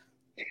habits.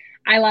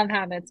 I love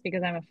habits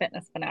because I'm a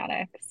fitness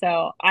fanatic.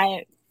 So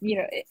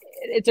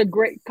it's a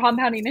great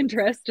compounding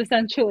interest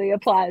essentially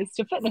applies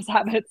to fitness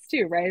habits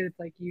too, right? It's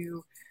like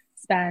you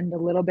spend a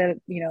little bit,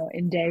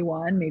 in day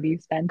one, maybe you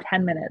spend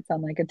 10 minutes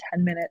on like a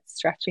 10-minute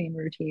stretching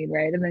routine,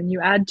 right? And then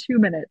you add 2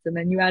 minutes, and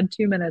then you add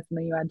 2 minutes, and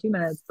then you add 2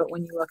 minutes. But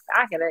when you look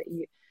back at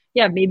it,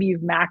 maybe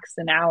you've maxed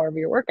an hour of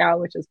your workout,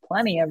 which is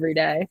plenty every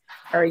day,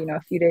 or,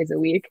 a few days a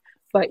week,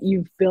 but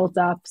you've built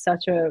up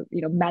such a,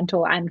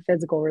 mental and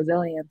physical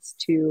resilience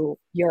to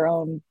your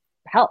own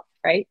health,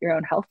 right? Your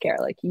own healthcare.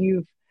 Like,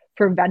 you've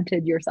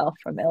prevented yourself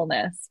from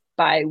illness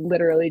by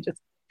literally just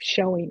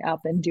showing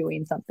up and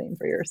doing something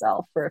for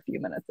yourself for a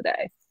few minutes a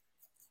day.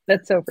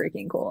 That's so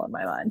freaking cool in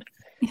my mind.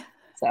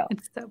 So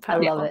it's so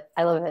powerful.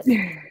 I love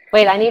it.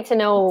 Wait, I need to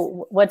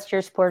know, what's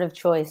your sport of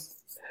choice?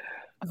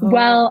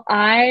 Well,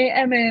 I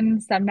am in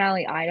Sun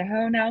Valley,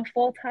 Idaho now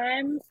full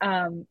time.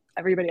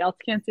 Everybody else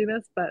can't see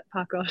this, but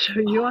Paco, I'll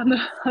show you on the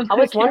I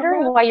was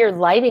wondering why your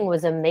lighting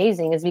was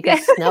amazing. Is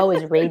because snow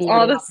is radiating.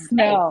 All the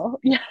snow.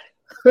 Yeah.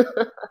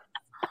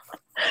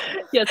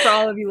 Yes, for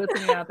all of you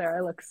listening out there,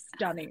 I look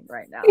stunning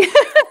right now.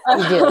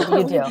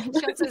 You do.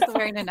 Chelsea's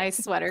wearing a nice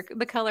sweater.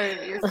 The color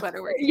of your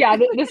sweater works. Yeah,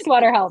 the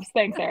sweater helps.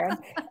 Thanks, Erin.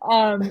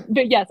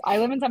 But yes, I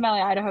live in Sun Valley,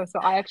 Idaho, so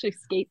I actually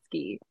skate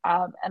ski,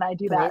 and I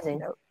do that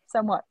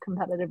somewhat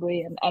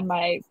competitively. And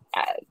my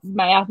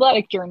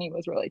athletic journey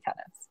was really tennis.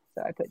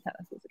 So I played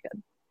tennis as a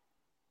kid.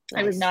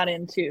 Nice. I was not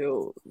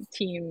into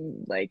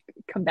team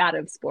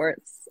combative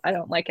sports. I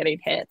don't like getting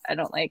hit. I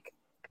don't like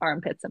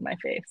armpits in my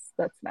face.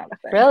 That's not a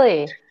thing.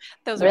 Really?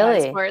 Those are my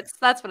sports.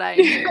 That's what I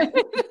enjoy.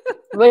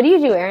 What do you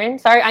do, Erin?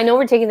 Sorry, I know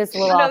we're taking this a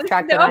little off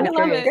track, but I'm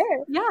curious.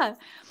 Yeah.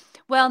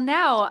 Well,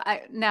 now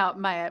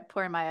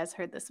poor Maya's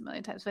heard this a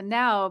million times, but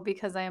now,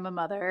 because I am a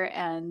mother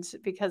and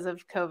because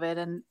of COVID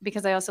and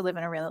because I also live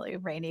in a really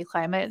rainy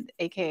climate,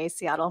 AKA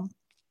Seattle,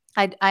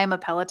 I am a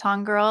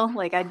Peloton girl.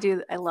 Like I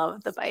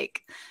love the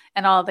bike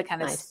and all the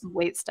kind of Nice.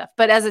 weight stuff.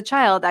 But as a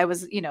child, I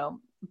was,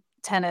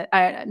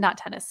 not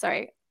tennis,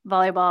 sorry,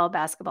 volleyball,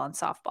 basketball, and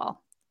softball.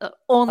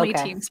 Only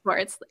Okay. team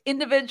sports.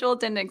 Individual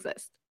didn't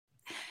exist.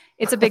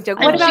 It's a big joke.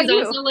 I What love about she's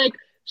you? also like,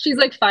 she's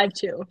like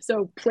 5'2",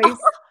 so place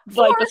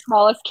like the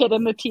smallest kid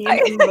in the team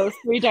in those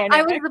three dynamics.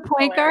 I was the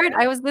point guard.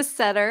 I was the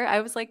setter.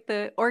 I was like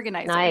the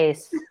organizer.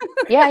 Nice.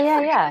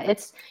 Yeah.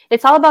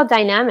 It's all about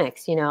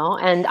dynamics, you know.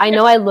 And I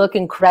know I look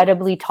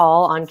incredibly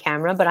tall on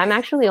camera, but I'm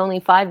actually only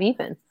 5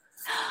 even.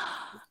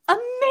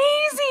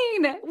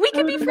 Amazing. We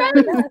can be Oh,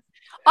 friends. yeah.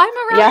 I'm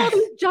around Yeah. all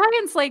these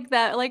giants like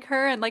that, like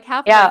her, and like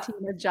half Yeah. of my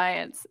team are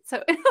giants.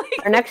 So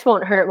Our necks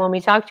won't hurt when we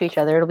talk to each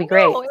other. It'll be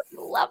great. no, it's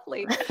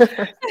lovely.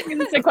 We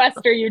can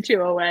sequester you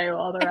two away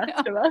while the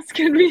rest of us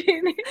can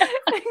be.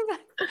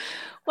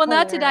 Well,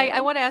 not today.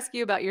 I want to ask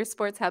you about your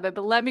sports habit,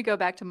 but let me go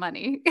back to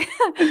money.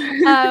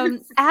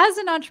 As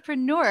an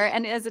entrepreneur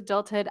and as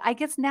adulthood, I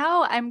guess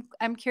now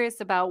I'm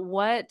curious about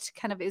what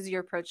kind of is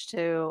your approach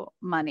to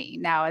money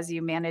now as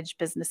you manage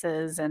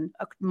businesses and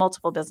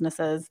multiple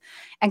businesses,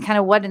 and kind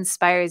of what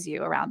inspires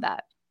you around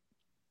that.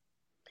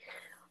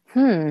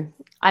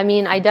 I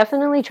mean, I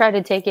definitely try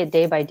to take it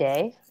day by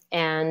day.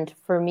 And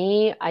for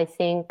me, I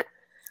think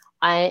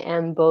I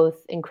am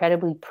both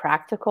incredibly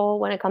practical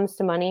when it comes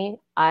to money.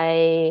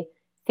 I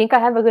think I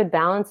have a good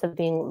balance of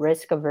being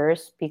risk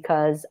averse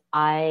because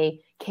I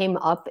came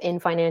up in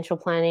financial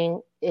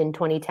planning in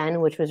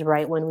 2010, which was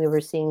right when we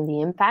were seeing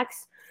the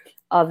impacts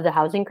of the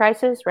housing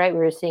crisis, right?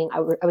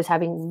 I was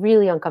having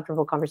really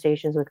uncomfortable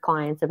conversations with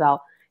clients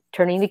about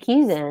turning the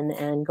keys in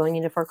and going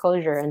into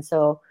foreclosure. And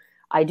so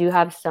I do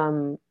have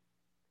some,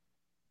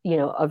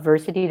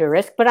 aversity to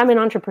risk, but I'm an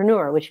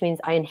entrepreneur, which means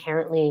I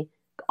inherently,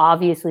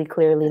 obviously,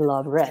 clearly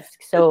love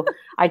risk. So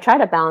I try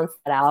to balance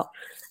that out.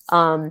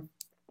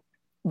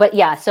 But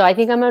yeah, so I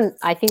think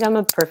I'm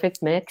a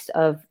perfect mix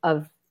of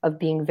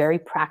being very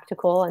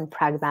practical and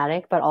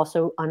pragmatic, but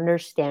also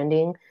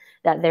understanding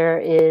that there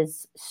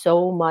is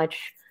so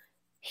much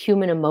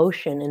human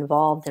emotion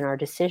involved in our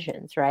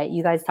decisions, right?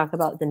 You guys talk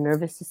about the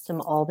nervous system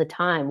all the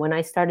time. When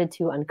I started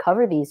to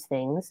uncover these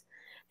things,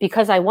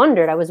 because I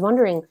was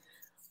wondering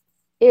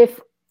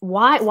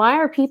why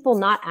are people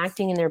not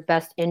acting in their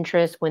best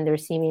interest when they're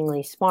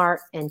seemingly smart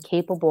and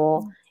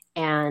capable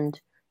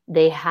and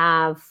they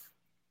have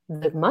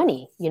the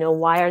money?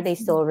 Why are they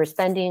still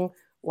overspending?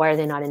 Why are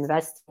they not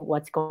investing?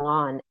 What's going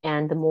on?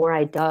 And the more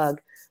I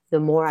dug, the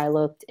more I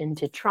looked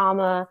into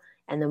trauma,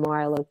 and the more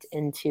I looked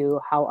into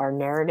how our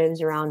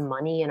narratives around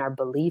money and our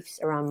beliefs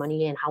around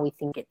money and how we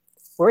think it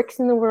works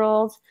in the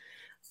world,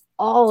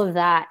 all of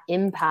that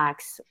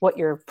impacts what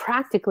you're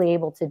practically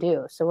able to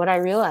do. So what I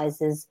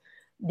realized is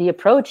the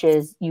approach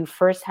is you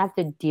first have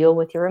to deal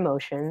with your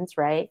emotions,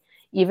 right?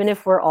 Even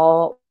if we're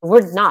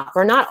not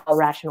all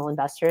rational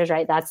investors,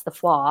 right? That's the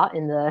flaw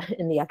in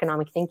the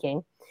economic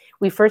thinking.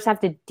 We first have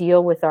to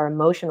deal with our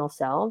emotional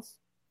selves,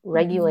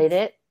 regulate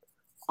it,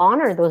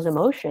 honor those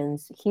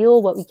emotions,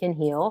 heal what we can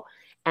heal,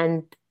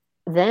 and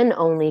then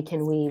only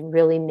can we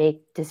really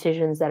make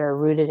decisions that are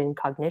rooted in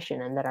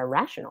cognition and that are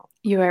rational.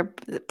 You are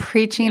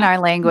preaching our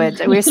language.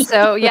 We're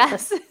so,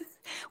 yes.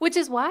 Which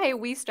is why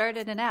we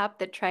started an app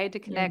that tried to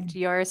connect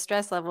your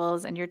stress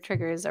levels and your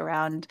triggers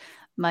around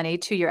money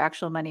to your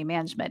actual money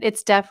management.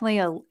 It's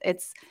definitely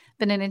it's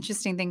been an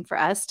interesting thing for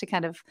us to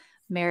kind of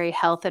marry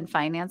health and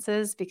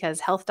finances, because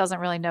health doesn't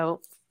really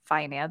know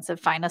finance, and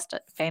finance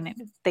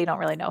they don't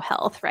really know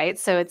health, right?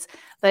 So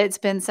it's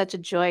been such a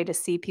joy to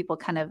see people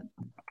kind of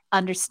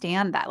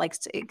understand that, like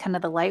kind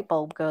of the light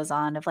bulb goes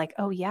on of like,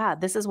 oh yeah,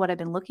 this is what I've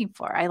been looking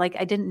for. I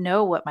didn't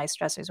know what my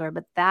stressors were,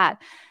 but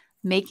that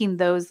making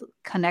those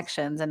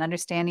connections and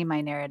understanding my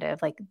narrative,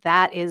 like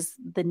that is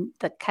the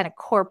kind of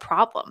core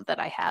problem that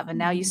I have. And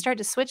now you start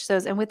to switch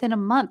those. And within a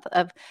month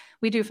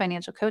we do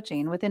financial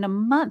coaching, within a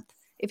month,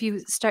 if you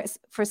start,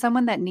 for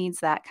someone that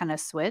needs that kind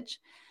of switch,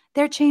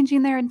 they're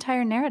changing their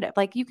entire narrative.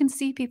 Like you can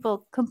see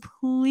people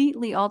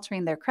completely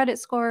altering their credit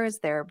scores,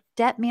 their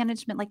debt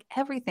management, like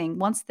everything.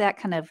 Once that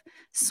kind of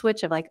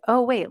switch of like,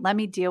 oh, wait, let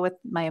me deal with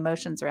my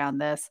emotions around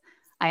this.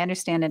 I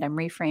understand it. I'm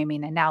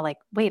reframing. And now like,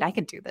 wait, I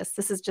can do this.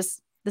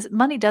 This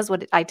money does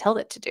what I tell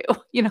it to do.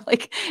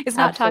 Like it's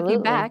not Absolutely.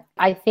 talking back.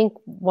 I think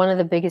one of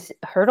the biggest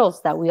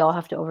hurdles that we all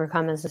have to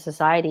overcome as a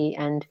society,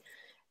 and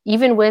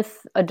even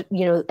with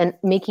and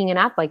making an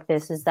app like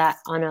this, is that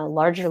on a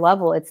larger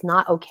level, it's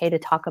not okay to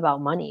talk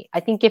about money. I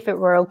think if it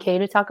were okay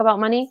to talk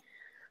about money,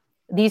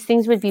 these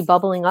things would be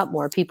bubbling up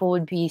more. People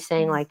would be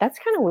saying like, that's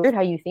kind of weird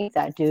how you think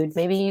that, dude.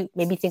 Maybe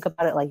think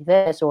about it like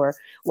this, or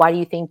why do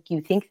you think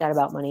that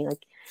about money?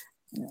 Like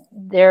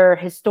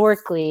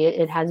historically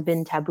it has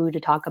been taboo to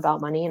talk about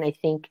money. And I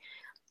think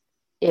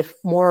if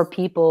more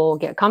people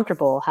get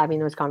comfortable having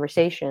those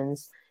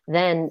conversations,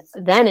 then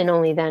and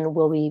only then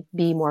will we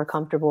be more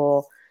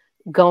comfortable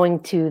going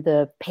to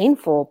the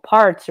painful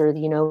parts, or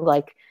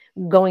like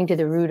going to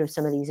the root of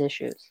some of these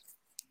issues.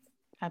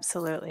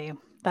 Absolutely.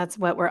 That's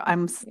what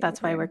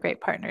that's why we're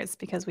great partners,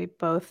 because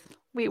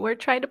we're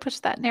trying to push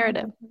that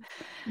narrative.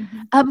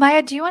 Mm-hmm.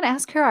 Maya, do you want to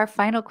ask her our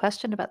final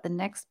question about the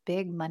next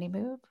big money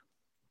move?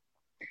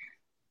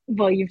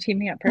 Well, you've teamed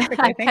me up perfectly.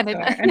 I Thanks, kind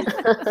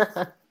of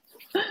Lauren.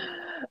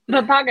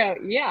 But Paco,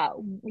 yeah,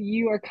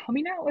 you are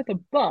coming out with a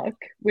book,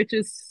 which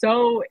is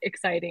so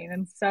exciting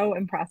and so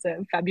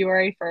impressive.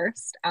 February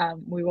 1st.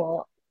 We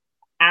will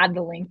add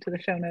the link to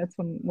the show notes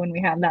when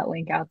we have that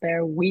link out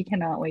there. We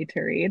cannot wait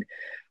to read.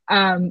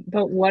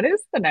 But what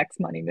is the next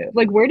money move?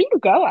 Like, where do you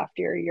go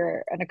after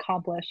you're an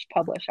accomplished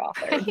published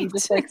author? Do you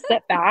just like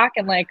sit back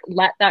and like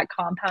let that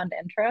compound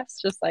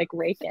interest just like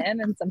rake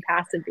in some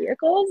passive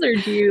vehicles, or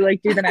do you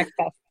like do the next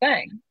best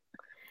thing?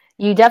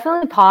 You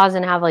definitely pause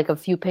and have like a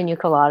few pina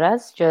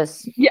coladas,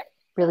 just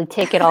really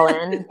take it all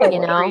in,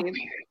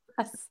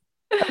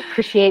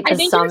 appreciate the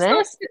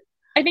summit.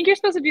 I think you're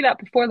supposed to do that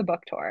before the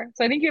book tour.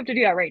 So I think you have to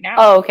do that right now.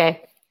 Oh,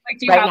 okay. Like,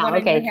 do you have one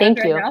in your hand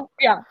right now?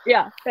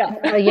 Yeah.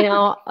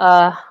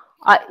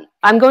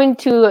 I'm going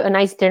to a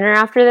nice dinner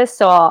after this,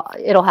 so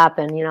it'll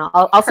happen.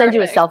 I'll send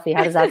you a selfie.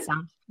 How does that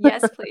sound?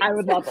 Yes, please. I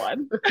would love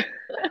one.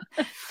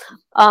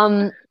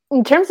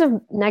 In terms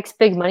of next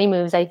big money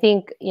moves, I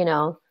think,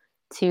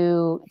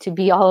 to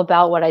be all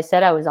about what I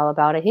said I was all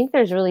about, I think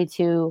there's really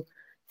two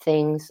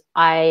things.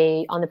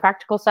 On the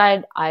practical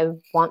side, I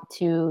want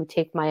to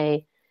take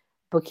my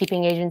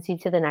bookkeeping agency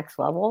to the next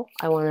level.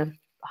 I want to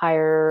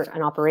hire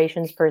an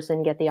operations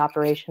person, get the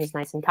operations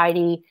nice and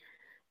tidy,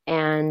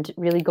 and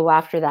really go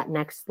after that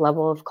next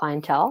level of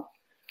clientele.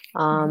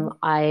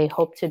 I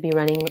hope to be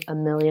running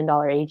 $1 million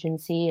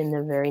agency in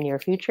the very near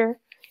future.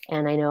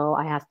 And I know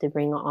I have to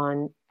bring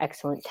on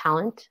excellent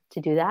talent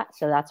to do that.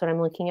 So that's what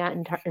I'm looking at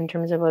in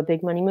terms of a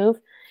big money move.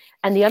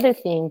 And the other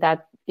thing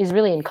that is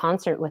really in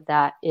concert with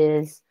that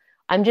is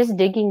I'm just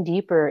digging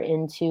deeper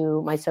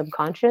into my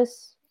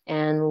subconscious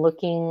and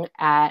looking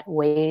at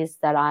ways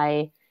that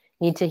I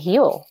need to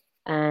heal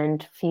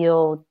and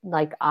feel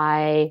like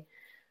I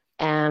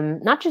am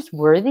not just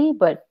worthy,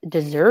 but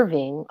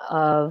deserving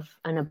of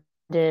an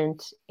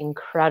abundant,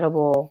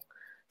 incredible,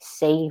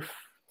 safe,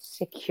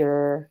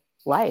 secure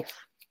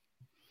life.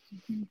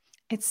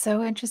 It's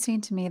so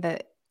interesting to me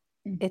that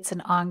it's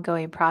an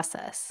ongoing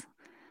process.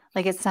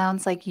 Like, it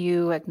sounds like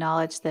you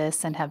acknowledge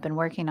this and have been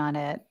working on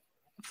it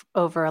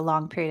over a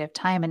long period of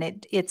time,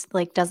 and it's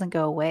like doesn't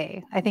go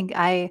away. I think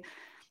I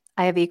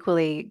have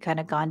equally kind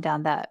of gone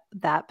down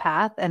that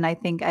path, and I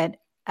think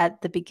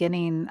at the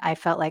beginning I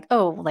felt like,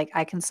 oh, like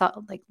I can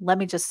solve, like let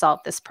me just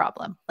solve this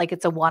problem, like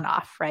it's a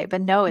one-off, right?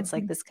 But no, it's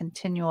like this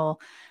continual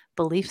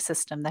belief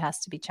system that has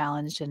to be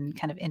challenged and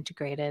kind of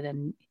integrated,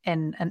 and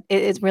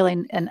it's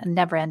really a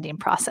never-ending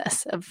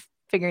process of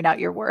figuring out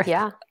your worth.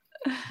 Yeah.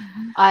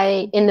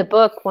 In the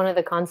book, one of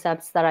the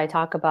concepts that I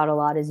talk about a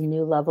lot is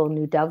new level,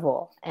 new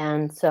devil.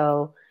 And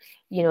so,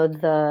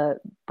 the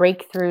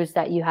breakthroughs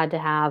that you had to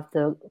have,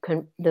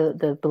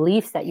 the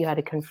beliefs that you had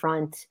to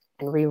confront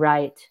and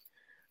rewrite,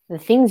 the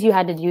things you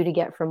had to do to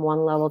get from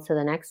one level to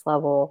the next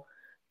level,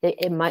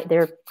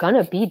 they're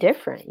gonna be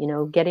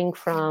different. Getting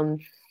from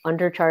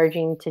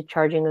undercharging to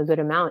charging a good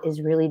amount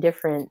is really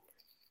different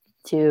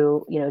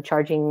to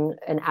charging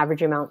an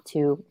average amount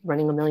to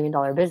running $1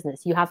 million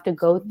business. You have to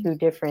go through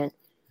different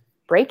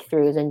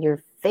breakthroughs, and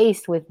you're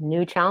faced with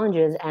new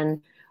challenges.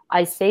 And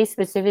I say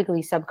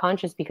specifically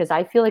subconscious because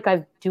I feel like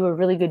I do a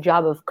really good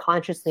job of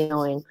consciously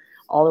knowing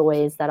all the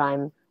ways that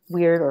I'm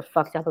weird or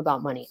fucked up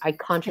about money. I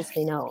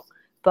consciously know.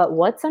 But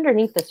what's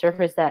underneath the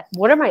surface,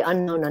 what are my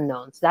unknown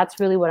unknowns? That's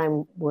really what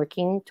I'm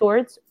working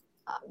towards.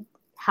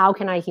 How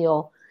can I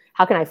heal?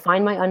 How can I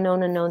find my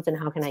unknown unknowns, and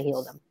how can I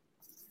heal them?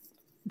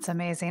 It's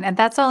amazing. And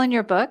that's all in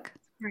your book?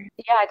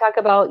 Yeah, I talk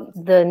about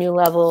the new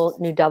level,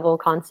 new devil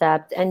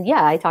concept. And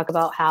yeah, I talk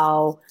about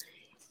how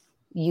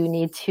you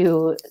need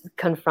to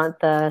confront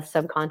the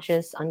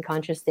subconscious,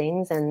 unconscious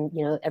things, and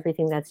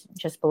everything that's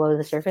just below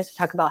the surface.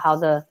 I talk about how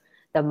the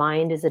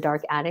mind is a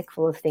dark attic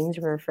full of things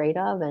we're afraid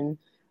of, and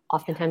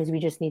oftentimes we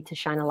just need to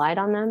shine a light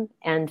on them.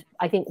 And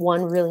I think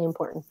one really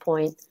important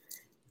point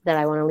that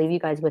I want to leave you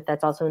guys with,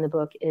 that's also in the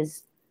book,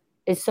 is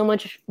so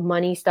much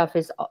money stuff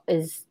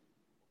is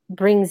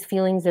brings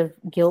feelings of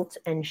guilt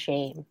and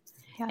shame.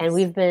 Yes. And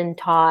we've been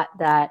taught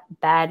that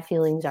bad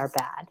feelings are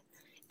bad.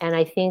 And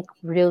I think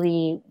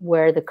really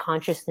where the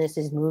consciousness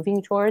is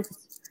moving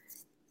towards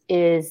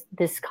is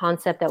this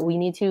concept that we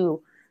need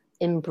to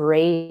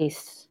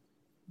embrace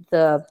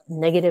the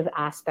negative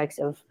aspects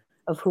of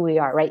who we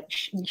are, right?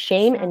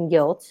 Shame and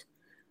guilt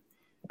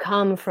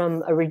come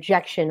from a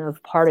rejection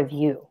of part of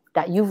you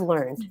that you've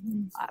learned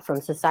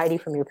from society,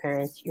 from your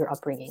parents, your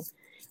upbringing.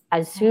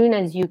 As soon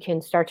as you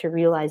can start to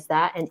realize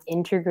that and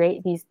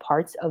integrate these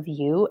parts of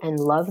you and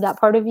love that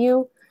part of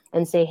you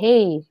and say,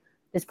 hey,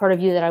 this part of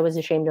you that I was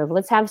ashamed of,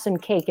 let's have some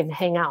cake and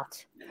hang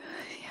out.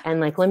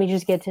 And let me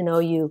just get to know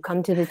you,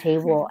 come to the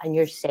table, and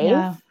you're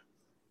safe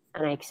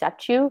and I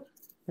accept you.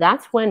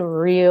 That's when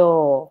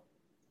real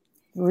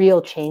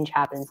change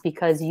happens,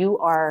 because you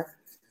are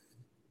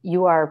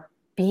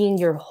being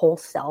your whole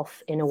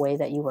self in a way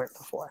that you weren't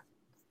before.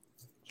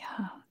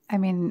 Yeah. I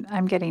mean,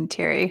 I'm getting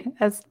teary,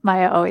 as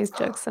Maya always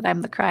jokes that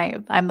I'm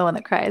the one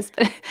that cries.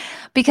 But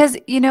because,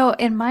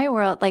 in my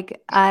world,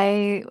 like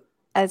as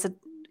a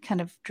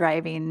kind of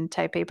driving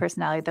type A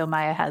personality, though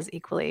Maya has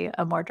equally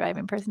a more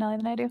driving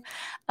personality than I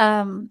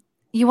do,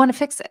 you want to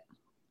fix it.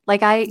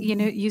 Like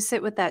you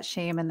sit with that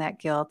shame and that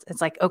guilt.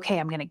 It's like, okay,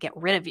 I'm going to get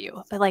rid of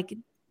you. But like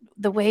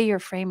the way you're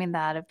framing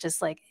that of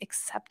just like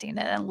accepting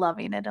it and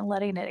loving it and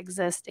letting it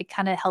exist, it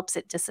kind of helps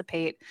it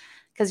dissipate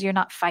because you're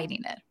not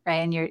fighting it,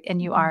 right?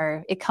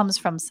 It comes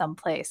from some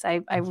place.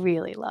 I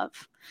really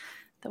love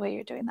the way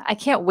you're doing that. I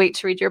can't wait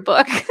to read your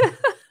book.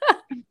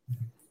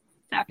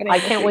 I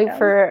can't wait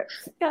for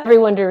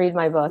everyone to read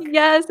my book.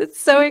 Yes, it's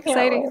so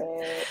exciting.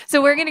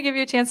 So we're going to give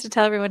you a chance to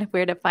tell everyone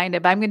where to find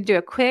it, but I'm going to do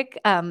a quick,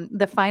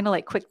 the final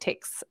like quick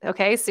takes.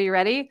 Okay, so you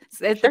ready?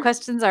 So Sure. The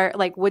questions are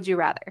like, would you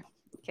rather?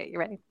 Okay, you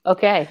ready?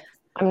 Okay,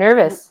 I'm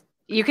nervous.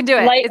 You can do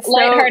it. It's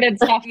lighthearted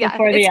stuff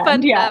before the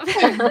end. Yeah.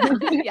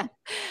 Yeah.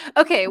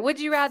 Okay. Would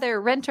you rather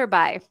rent or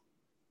buy?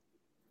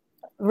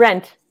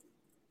 Rent.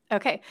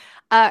 Okay.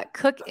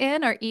 Cook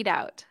in or eat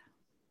out?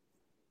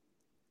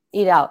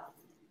 Eat out.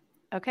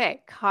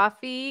 Okay.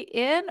 Coffee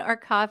in or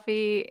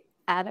coffee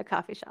at a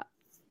coffee shop?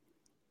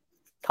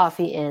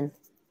 Coffee in.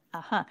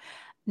 Uh-huh.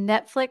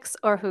 Netflix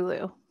or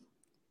Hulu?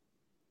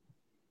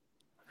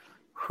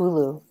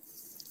 Hulu.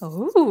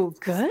 Oh,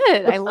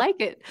 good. I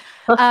like it.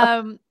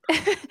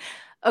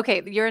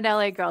 Okay, you're an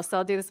LA girl, so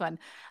I'll do this one.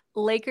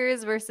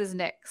 Lakers versus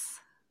Knicks.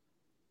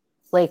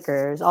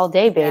 Lakers all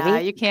day, baby. Yeah,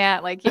 you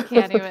can't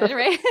even,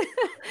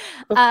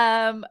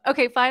 right?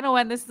 Okay, final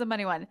one. This is a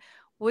money one.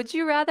 Would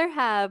you rather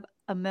have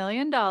 $1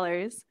 million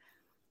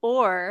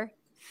or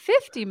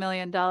 $50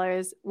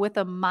 million with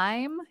a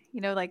mime,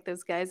 like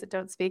those guys that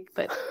don't speak,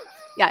 but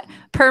yeah,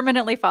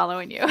 permanently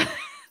following you?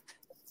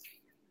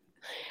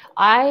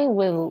 I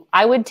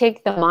would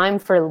take the mime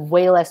for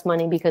way less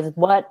money because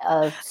what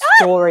a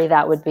story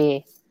that would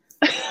be.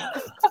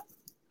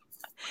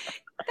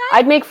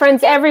 I'd make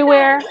friends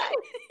everywhere.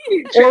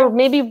 Or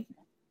maybe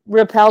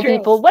repel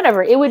people,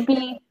 whatever. It would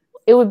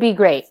be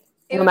great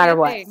no matter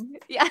what.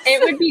 Yes.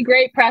 It would be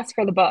great press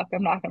for the book,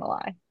 I'm not going to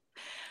lie.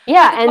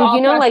 Yeah, and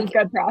like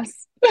good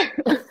press.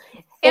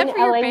 in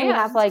LA we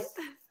have like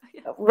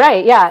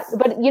right, yeah,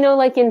 but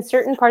like in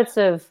certain parts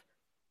of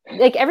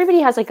like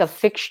everybody has like a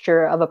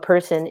fixture of a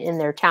person in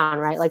their town,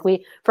 right? Like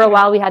for a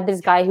while we had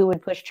this guy who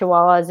would push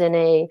chihuahuas in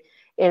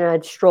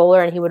a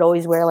stroller, and he would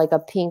always wear like a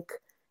pink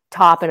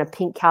top and a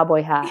pink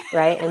cowboy hat,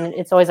 right? And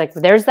it's always like,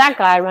 there's that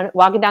guy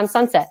walking down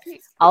Sunset.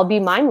 I'll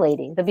be mime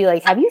lady. They'll be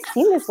like, have you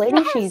seen this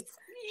lady? Yes.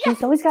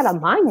 She's always got a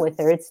mime with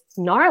her. It's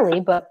gnarly,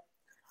 but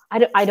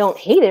I don't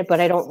hate it,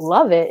 but I don't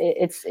love it.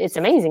 It's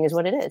amazing is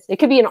what it is. It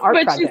could be an art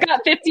project. She's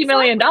got $50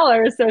 million,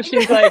 so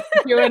she's like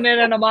doing it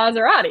in a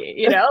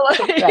Maserati,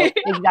 Right,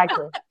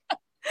 exactly.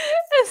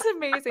 It's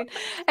amazing.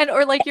 And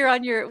or like you're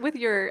on with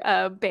your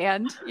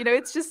band,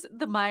 it's just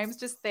the mime's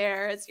just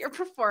there as you're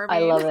performing. I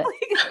love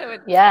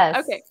it. Yes.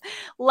 Okay.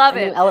 Love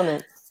it. New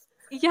element.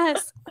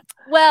 Yes.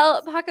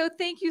 Well, Paco,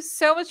 thank you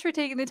so much for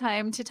taking the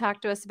time to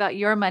talk to us about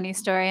your money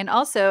story and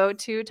also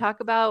to talk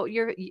about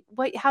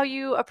how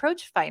you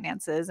approach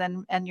finances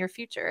and your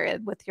future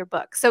with your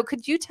book. So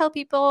could you tell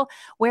people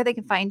where they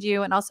can find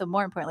you and also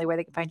more importantly, where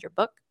they can find your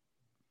book?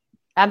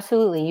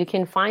 Absolutely. You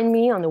can find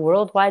me on the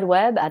World Wide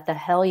Web at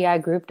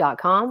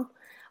thehellyeahgroup.com.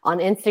 On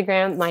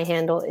Instagram, my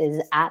handle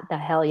is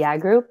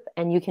 @thehellyeahgroup,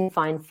 and you can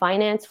find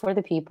Finance for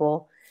the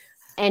People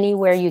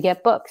anywhere you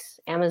get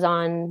books,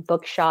 Amazon,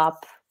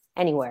 Bookshop,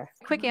 anywhere.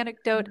 Quick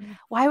anecdote.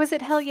 Why was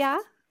it Hell Yeah?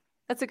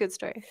 That's a good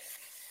story.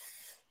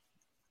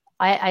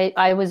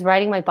 I was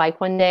riding my bike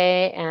one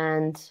day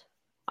and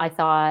I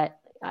thought,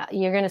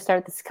 you're going to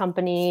start this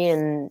company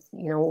and,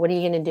 what are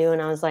you going to do?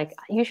 And I was like,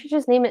 you should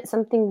just name it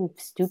something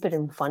stupid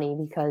and funny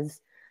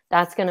because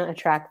that's going to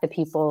attract the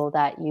people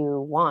that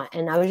you want.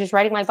 And I was just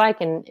riding my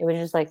bike and it was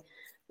just like,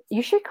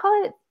 you should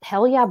call it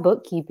Hell Yeah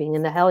Bookkeeping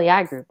in the Hell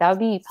Yeah Group. That would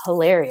be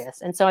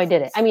hilarious. And so I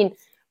did it. I mean,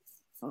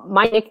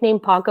 my nickname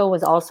Paco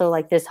was also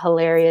like this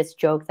hilarious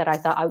joke that I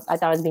thought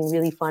I was being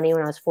really funny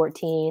when I was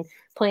 14,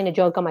 playing a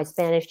joke on my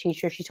Spanish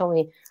teacher. She told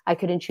me I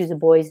couldn't choose a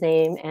boy's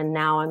name. And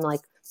now I'm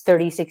like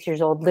 36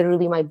 years old.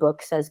 Literally my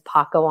book says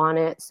Paco on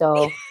it.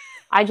 So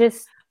I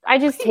just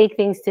take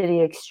things to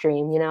the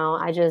extreme,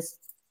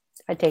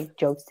 I take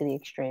jokes to the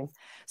extreme.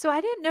 So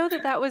I didn't know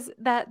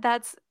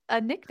that's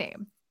a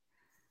nickname.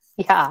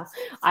 Yeah.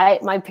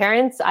 My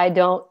parents, I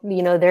don't,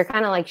 they're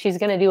kind of like, she's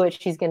going to do what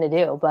she's going to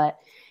do, but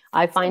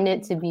I find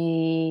it to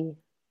be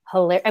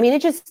hilarious. I mean,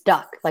 it just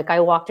stuck. Like I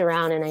walked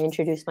around and I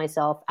introduced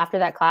myself after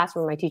that class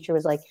where my teacher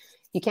was like,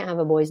 you can't have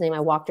a boy's name. I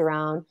walked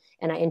around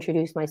and I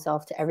introduced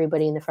myself to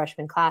everybody in the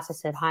freshman class. I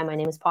said, hi, my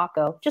name is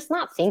Paco. Just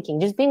not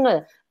thinking, just being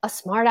a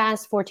smart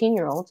ass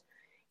 14-year-old.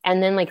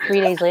 And then like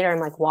 3 days later, I'm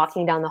like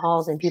walking down the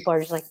halls and people are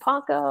just like,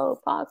 Paco.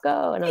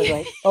 And I was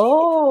like,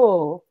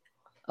 oh,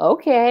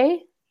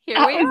 okay.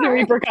 Here we are. The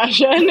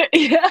repercussion.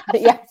 Yeah.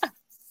 Yeah.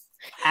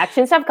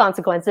 Actions have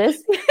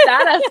consequences.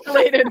 That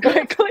escalated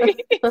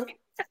quickly.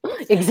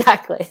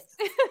 Exactly.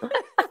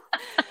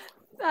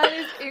 That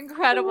is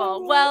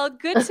incredible. Well,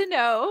 good to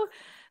know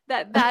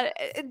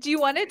Do you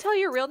want to tell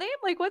your real name?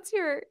 Like, what's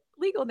your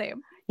legal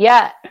name?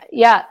 Yeah.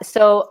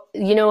 So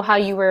you know how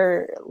you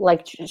were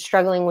like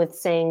struggling with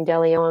saying De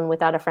Leon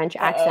without a French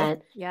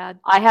accent? Yeah.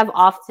 I have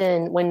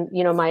often, when,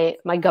 you know,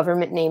 my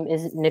government name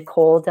is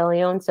Nicole De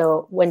Leon.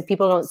 So when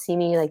people don't see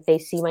me, like they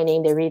see my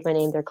name, they read my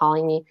name, they're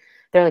calling me,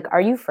 they're like,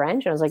 "Are you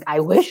French?" And I was like, "I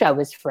wish I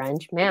was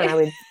French, man. I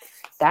would."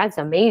 That's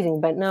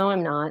amazing, but no,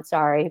 I'm not.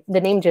 Sorry,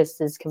 the name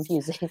just is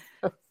confusing.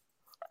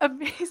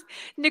 Amazing.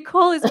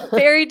 Nicole is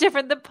very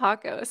different than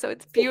Paco, so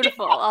it's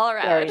beautiful all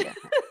around. Very different.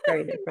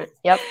 Very different.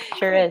 Yep,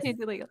 sure is.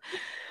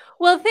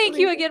 Well, thank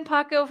you again,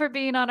 Paco, for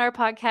being on our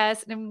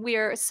podcast. And we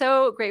are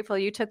so grateful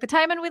you took the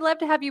time, and we'd love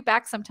to have you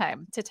back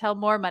sometime to tell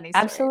more money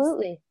stories.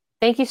 Absolutely.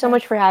 Thank you so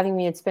much for having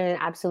me. It's been an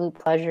absolute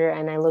pleasure,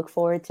 and I look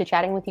forward to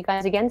chatting with you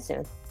guys again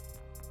soon.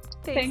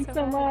 Thanks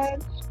so much.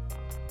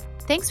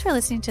 Thanks for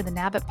listening to the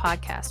Nabbit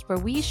podcast, where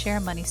we share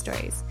money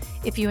stories.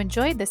 If you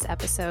enjoyed this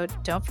episode,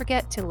 don't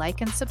forget to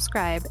like and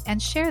subscribe and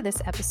share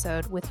this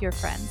episode with your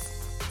friends.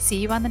 See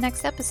you on the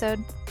next episode.